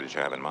much more did you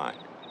have in mind?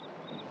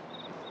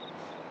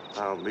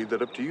 I'll leave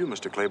that up to you,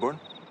 Mr. Claiborne.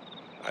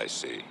 I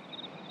see.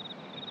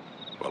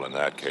 Well, in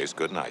that case,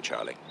 good night,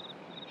 Charlie.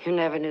 You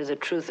never knew the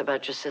truth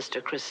about your sister,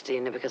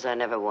 Christina, because I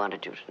never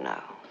wanted you to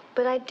know.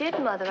 But I did,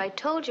 Mother. I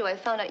told you I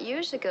found out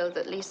years ago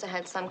that Lisa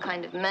had some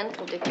kind of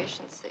mental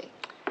deficiency.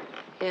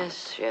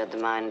 Yes, she had the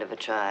mind of a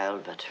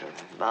child, but her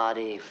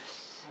body was...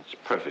 It's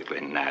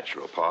perfectly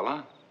natural,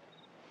 Paula.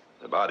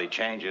 The body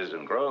changes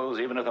and grows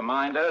even if the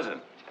mind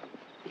doesn't.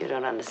 You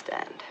don't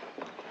understand.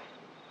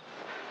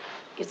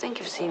 You think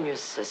you've seen your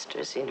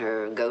sister, seen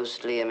her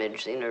ghostly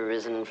image, seen her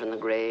risen from the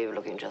grave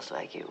looking just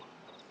like you.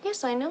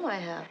 Yes, I know I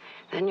have.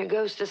 Then your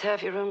ghost is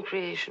half your own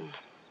creation.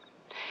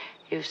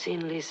 You've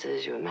seen Lisa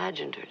as you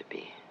imagined her to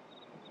be.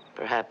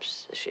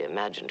 Perhaps as she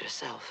imagined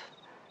herself.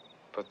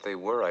 But they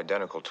were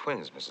identical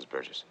twins, Mrs.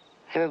 Burgess.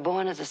 They were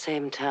born at the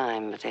same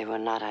time, but they were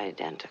not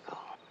identical.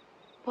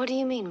 What do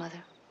you mean,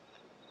 Mother?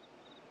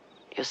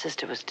 Your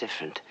sister was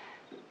different,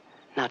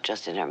 not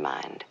just in her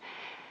mind.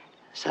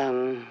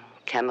 Some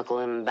chemical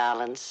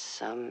imbalance,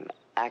 some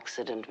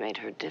accident made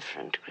her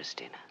different,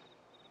 Christina.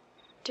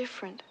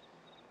 Different?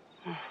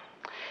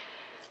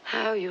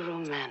 How you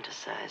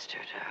romanticized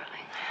her,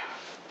 darling.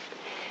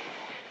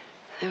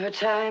 There were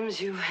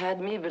times you had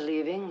me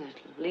believing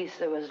that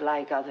Lisa was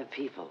like other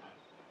people.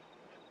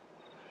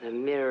 The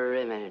mirror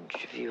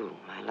image of you,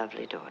 my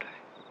lovely daughter.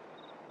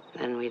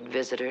 Then we'd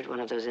visit her at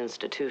one of those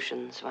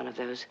institutions, one of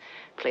those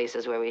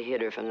places where we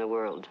hid her from the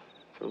world,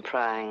 from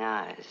prying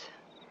eyes.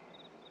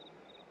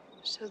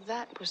 So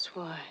that was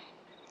why.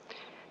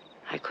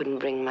 I couldn't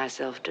bring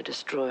myself to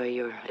destroy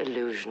your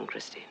illusion,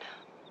 Christina.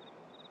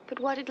 But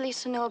what did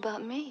Lisa know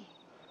about me?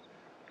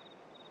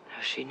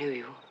 She knew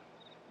you.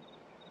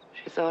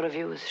 She thought of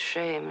you with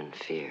shame and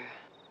fear.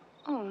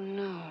 Oh,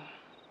 no.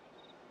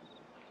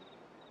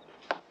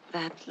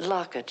 That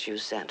locket you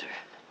sent her,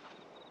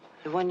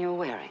 the one you're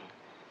wearing,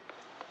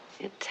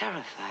 it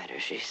terrified her.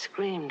 She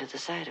screamed at the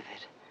sight of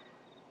it.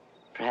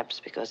 Perhaps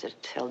because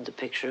it held the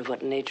picture of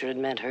what nature had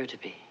meant her to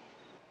be.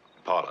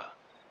 Paula,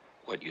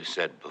 what you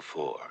said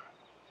before,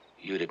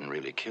 you didn't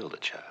really kill the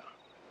child.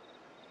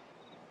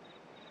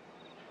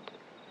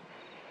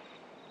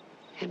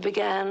 It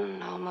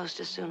began almost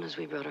as soon as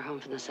we brought her home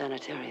from the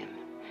sanitarium.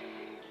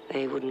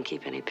 They wouldn't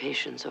keep any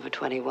patients over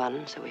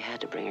 21, so we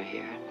had to bring her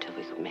here until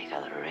we could make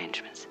other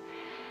arrangements.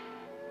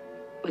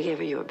 We gave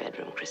her your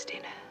bedroom,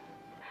 Christina.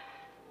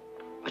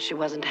 But she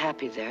wasn't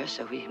happy there,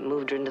 so we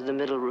moved her into the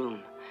middle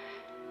room.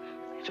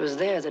 It was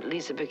there that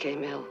Lisa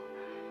became ill.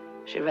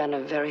 She ran a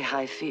very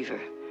high fever.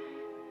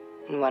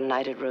 And one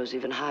night it rose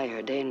even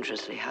higher,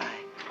 dangerously high.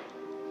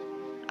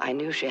 I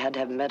knew she had to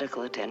have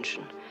medical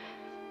attention.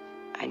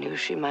 I knew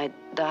she might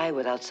die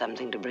without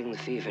something to bring the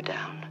fever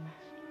down.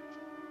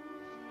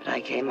 But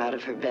I came out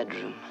of her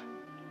bedroom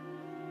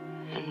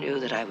and knew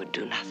that I would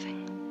do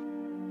nothing.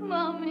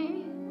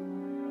 Mommy.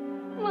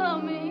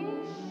 Mommy.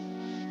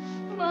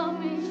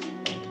 Mommy.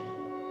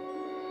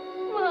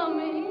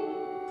 Mommy.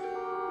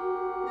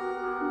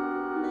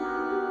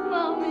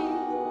 Mommy.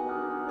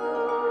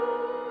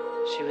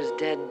 She was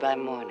dead by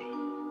morning.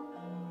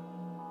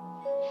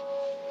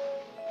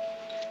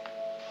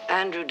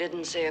 Andrew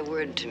didn't say a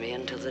word to me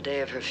until the day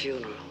of her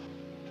funeral.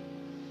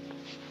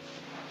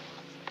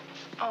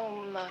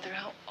 Oh, Mother,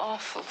 how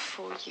awful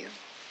for you.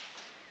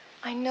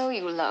 I know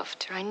you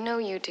loved her. I know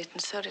you did,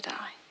 and so did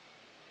I.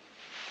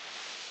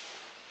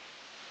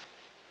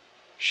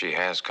 She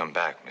has come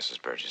back,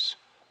 Mrs. Burgess.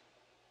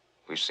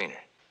 We've seen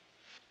her.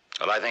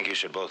 Well, I think you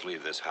should both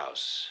leave this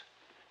house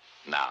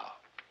now.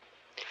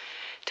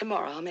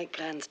 Tomorrow, I'll make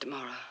plans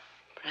tomorrow.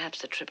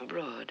 Perhaps a trip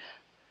abroad.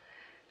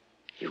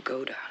 You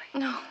go, darling.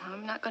 No,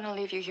 I'm not going to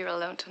leave you here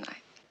alone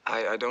tonight.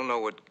 I don't know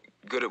what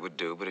good it would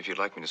do, but if you'd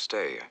like me to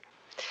stay.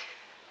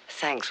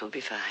 Thanks, we'll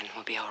be fine.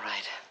 We'll be all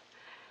right.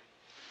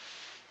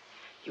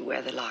 You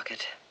wear the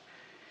locket.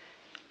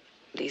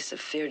 Lisa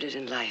feared it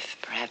in life.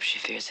 Perhaps she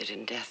fears it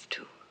in death,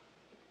 too.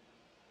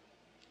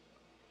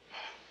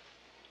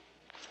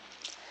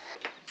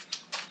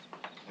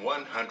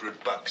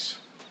 $100.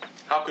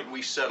 How could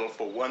we settle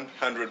for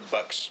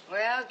 $100?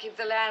 Well, keep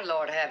the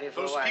landlord happy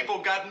for a Those while. people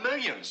got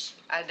millions.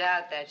 I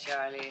doubt that,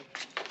 Charlie.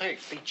 Hey,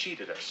 they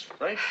cheated us,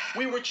 right?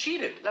 We were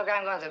cheated. Look,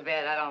 I'm going to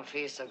bed. I don't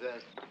feel so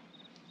good.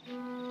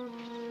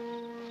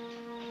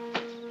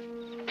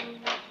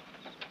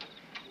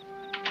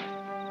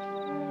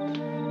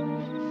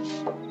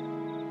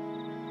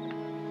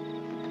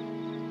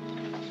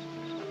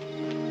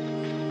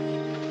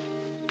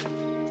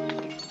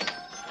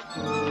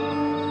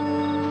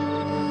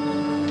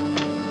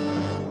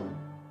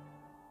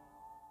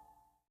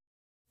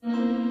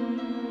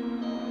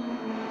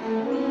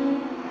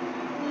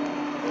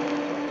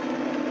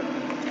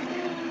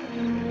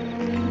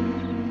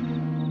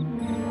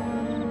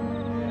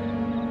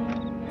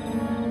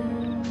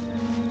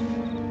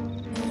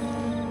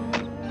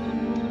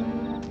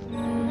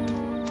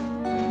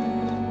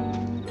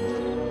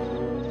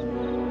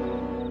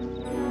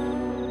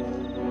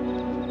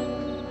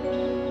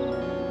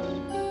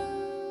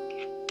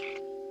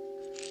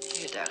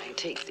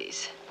 Take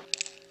these.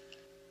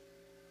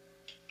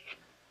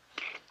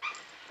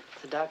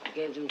 The doctor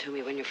gave them to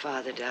me when your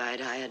father died.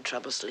 I had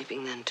trouble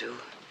sleeping then, too.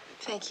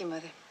 Thank you,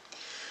 Mother.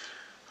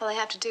 All I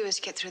have to do is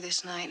get through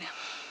this night.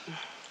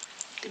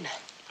 Good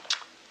night.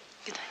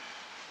 Good night.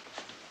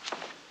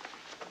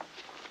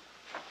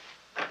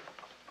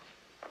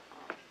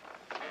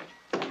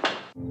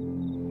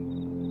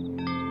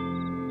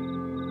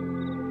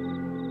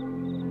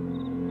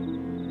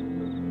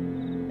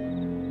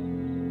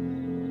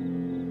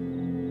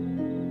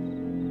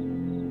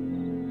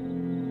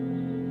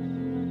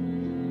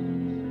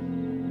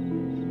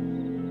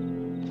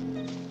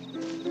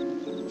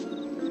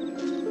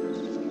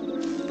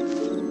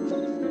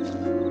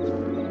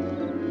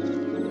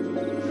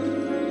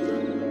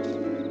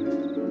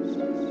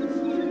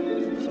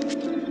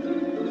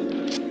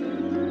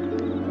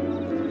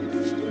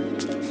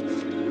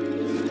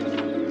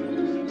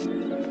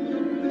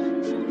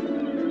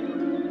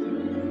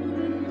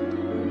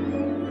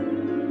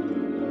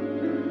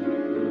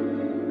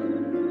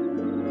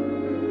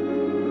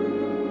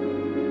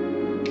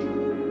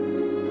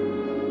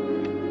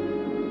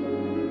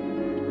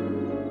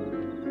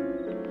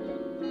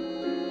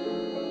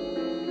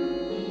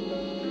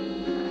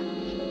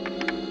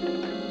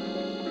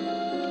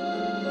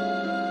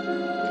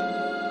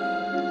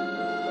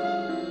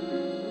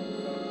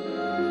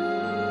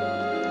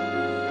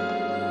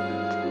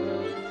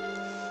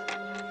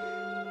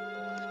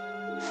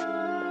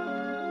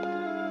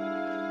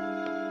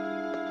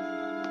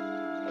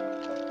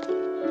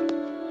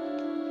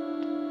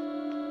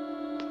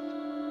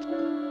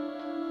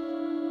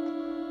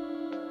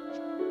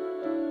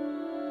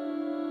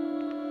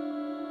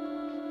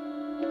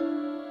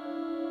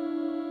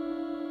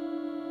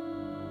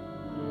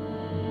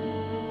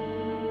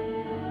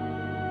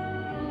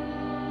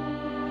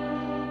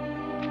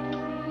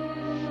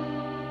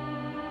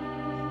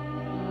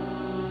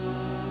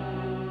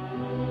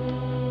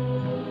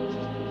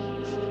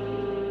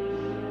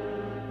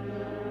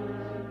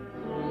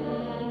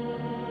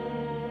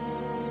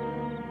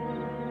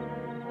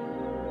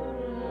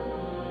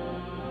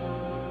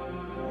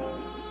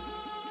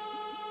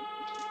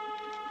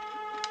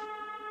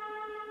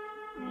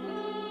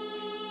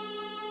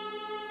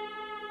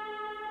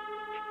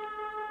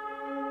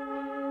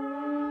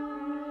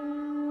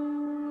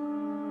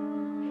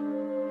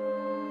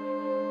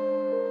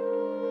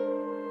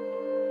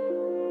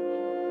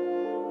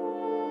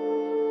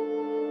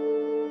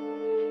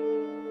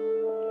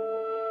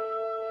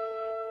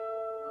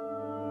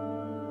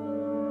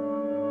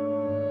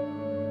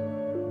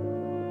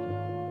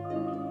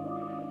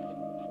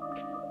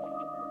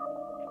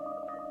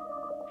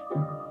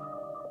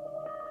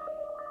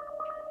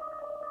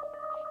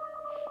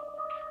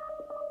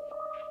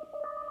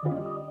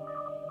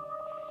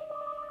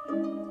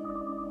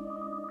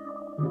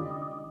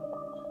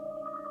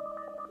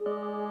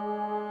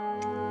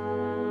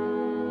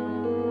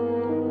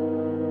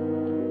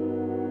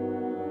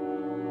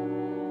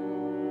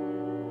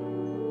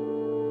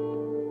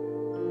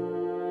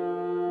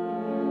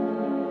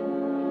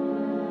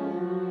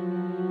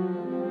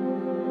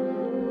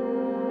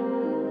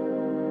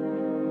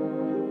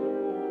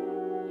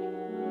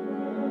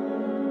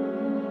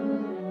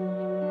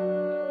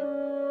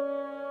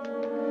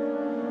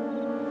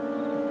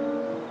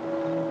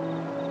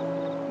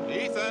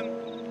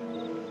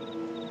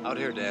 Out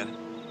here, Dad.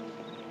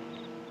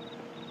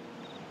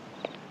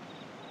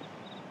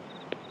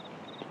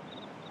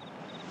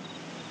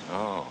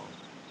 Oh.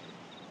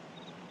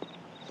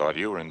 Thought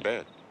you were in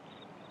bed.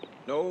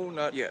 No,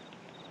 not yet.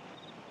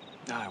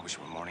 I wish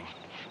it were morning.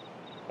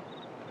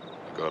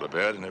 Go to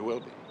bed and it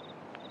will be.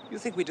 You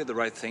think we did the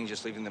right thing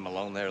just leaving them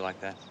alone there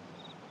like that?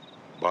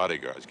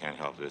 Bodyguards can't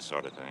help this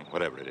sort of thing,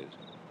 whatever it is.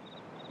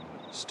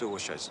 Still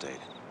wish I'd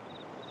stayed.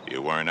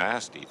 You weren't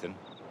asked, Ethan.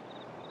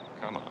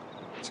 Come on,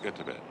 let's get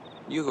to bed.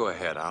 You go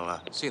ahead. I'll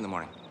see you in the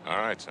morning. All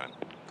right, son.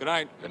 Good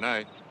night. Good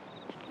night.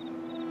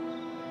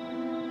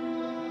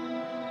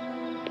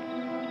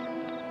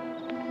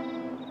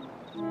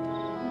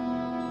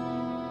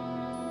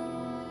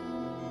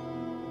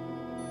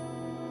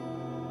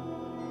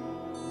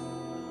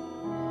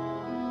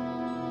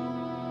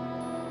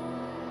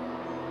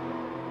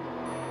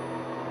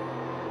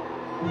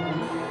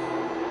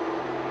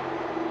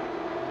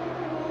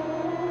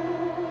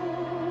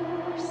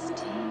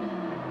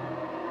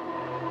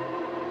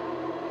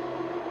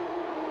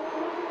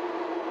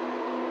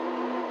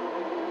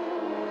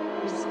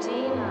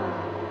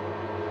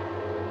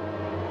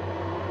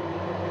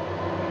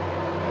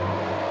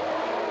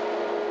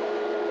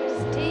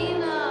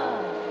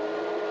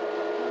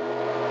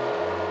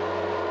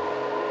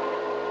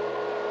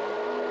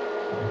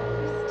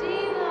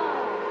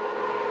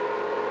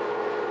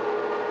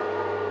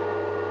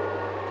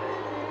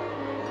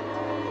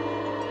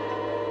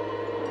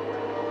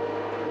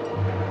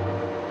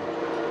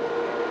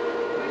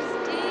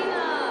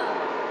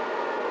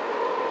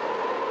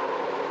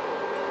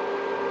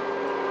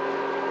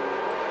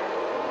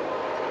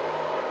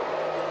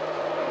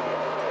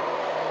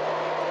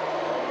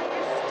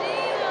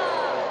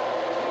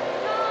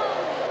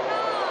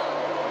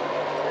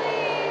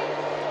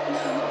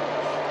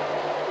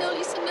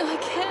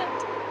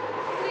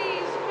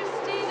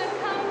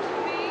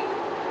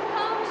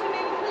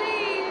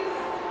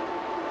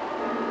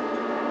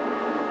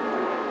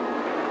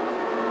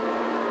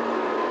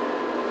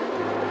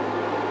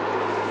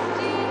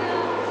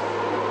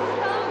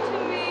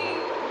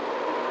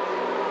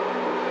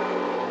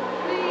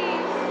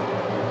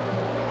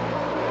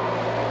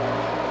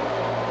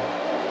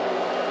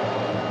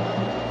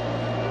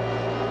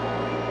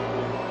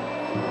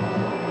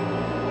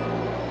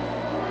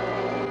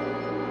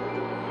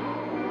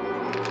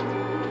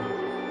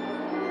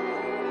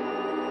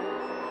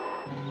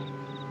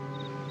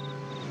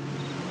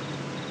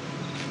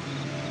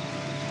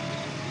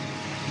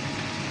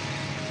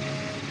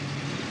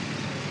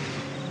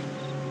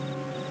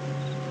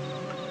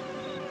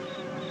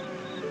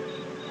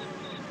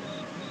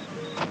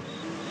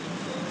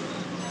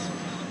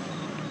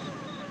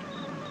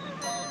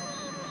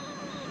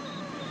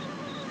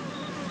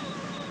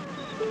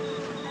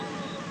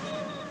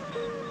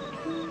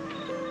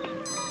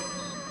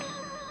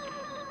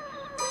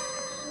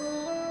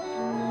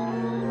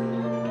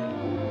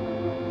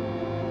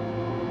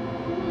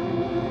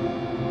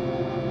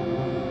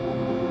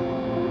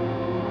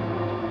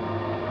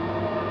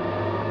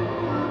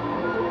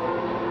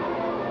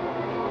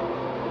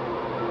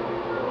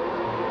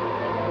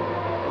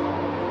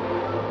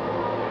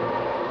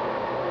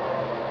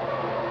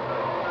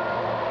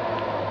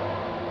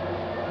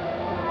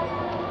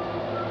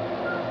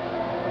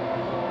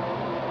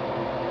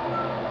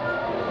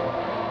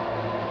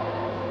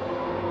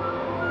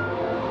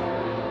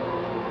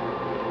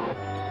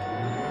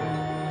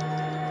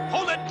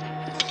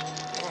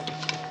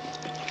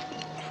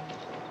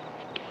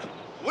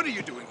 What are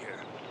you doing here?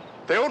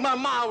 They owed my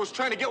ma. I was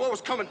trying to get what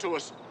was coming to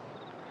us.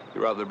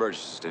 You robbed the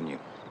Burgesses, didn't you?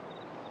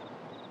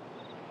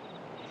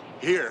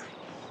 Here.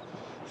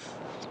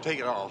 Take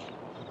it all.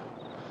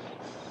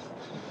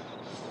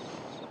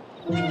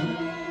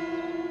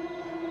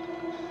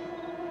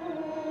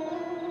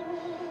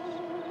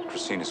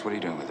 Christina, what are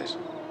you doing with this?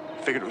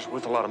 I figured it was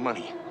worth a lot of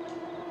money.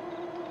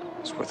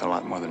 It's worth a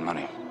lot more than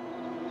money.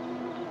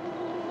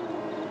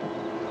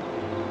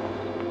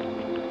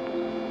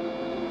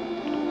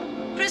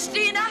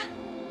 Christina!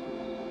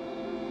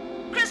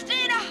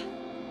 Christina!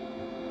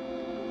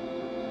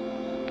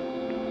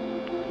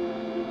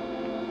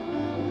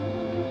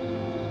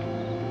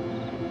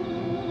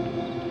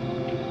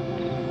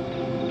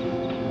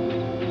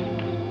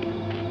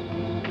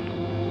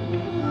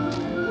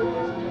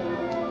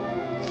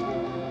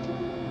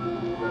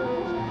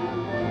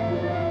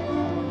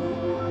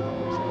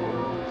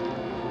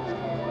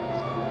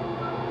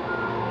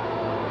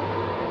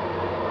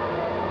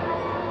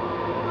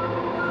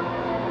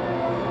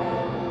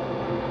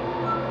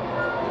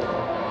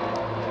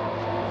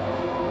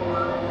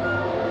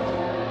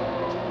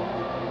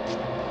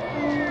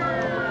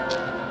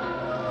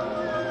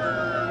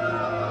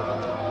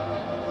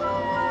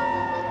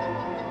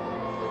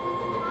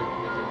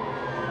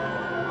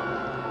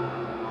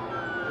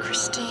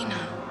 Christina.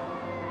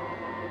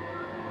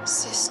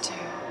 Sister.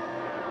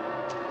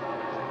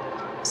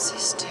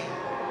 Sister.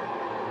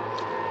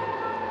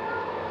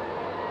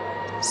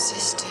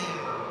 Sister.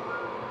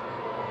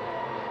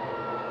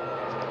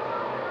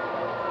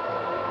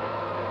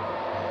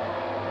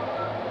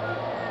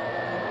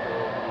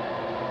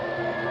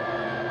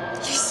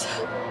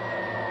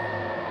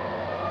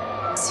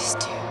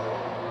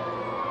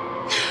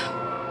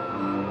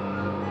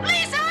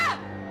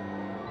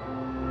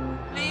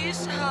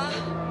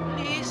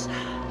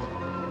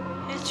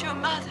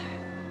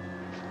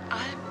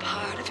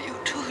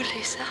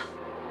 Elissa.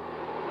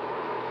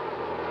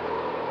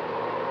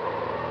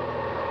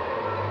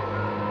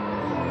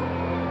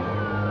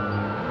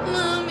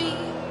 Mommy.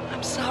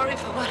 I'm sorry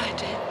for what I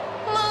did.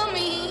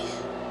 Mommy.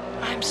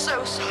 I'm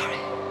so sorry.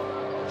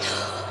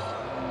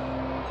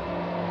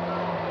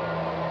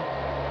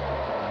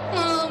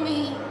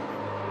 Mommy.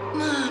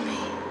 Mommy.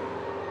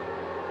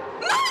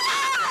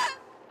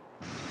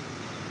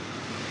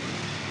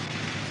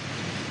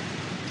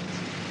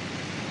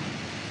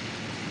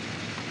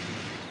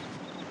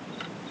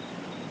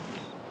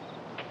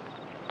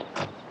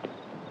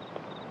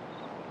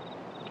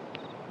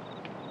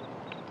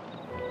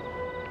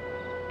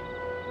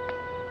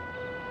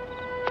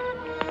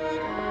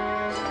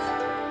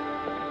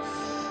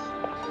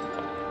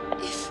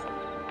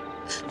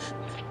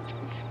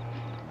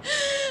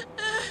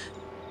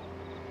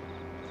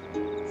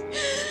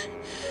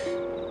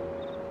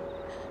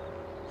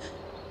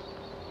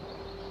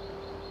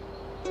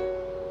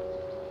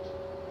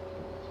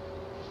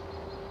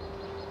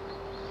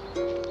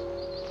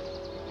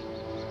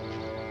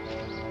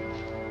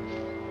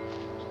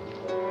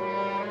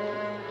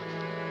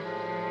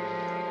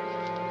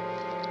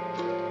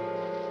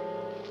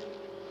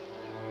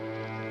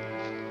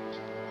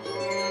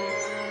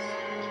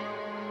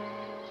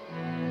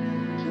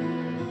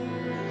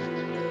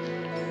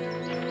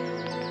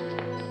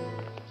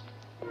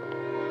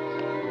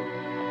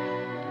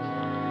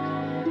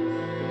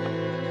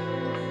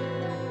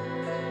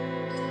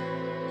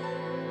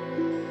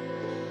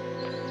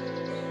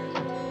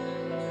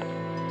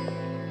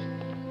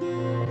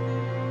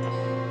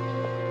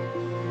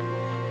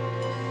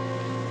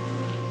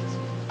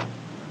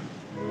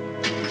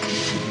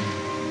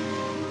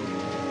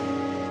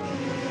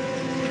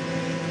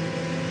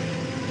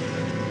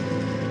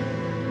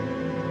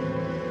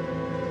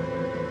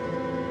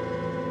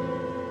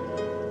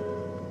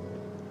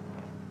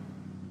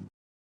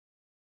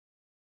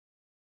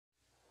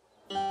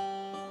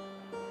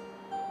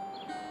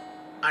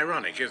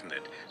 Ironic, isn't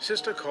it?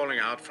 Sister calling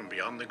out from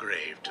beyond the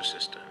grave to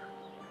sister.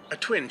 A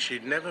twin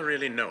she'd never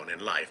really known in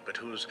life, but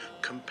whose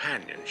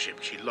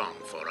companionship she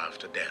longed for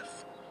after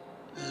death.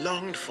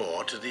 Longed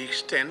for to the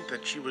extent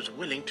that she was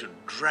willing to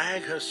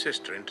drag her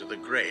sister into the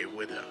grave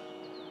with her.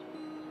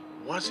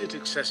 Was it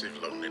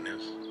excessive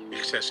loneliness,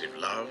 excessive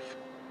love?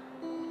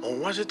 Or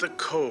was it the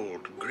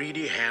cold,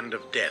 greedy hand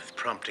of death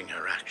prompting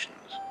her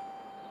actions?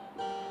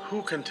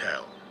 Who can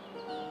tell?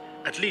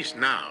 At least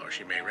now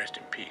she may rest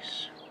in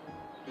peace.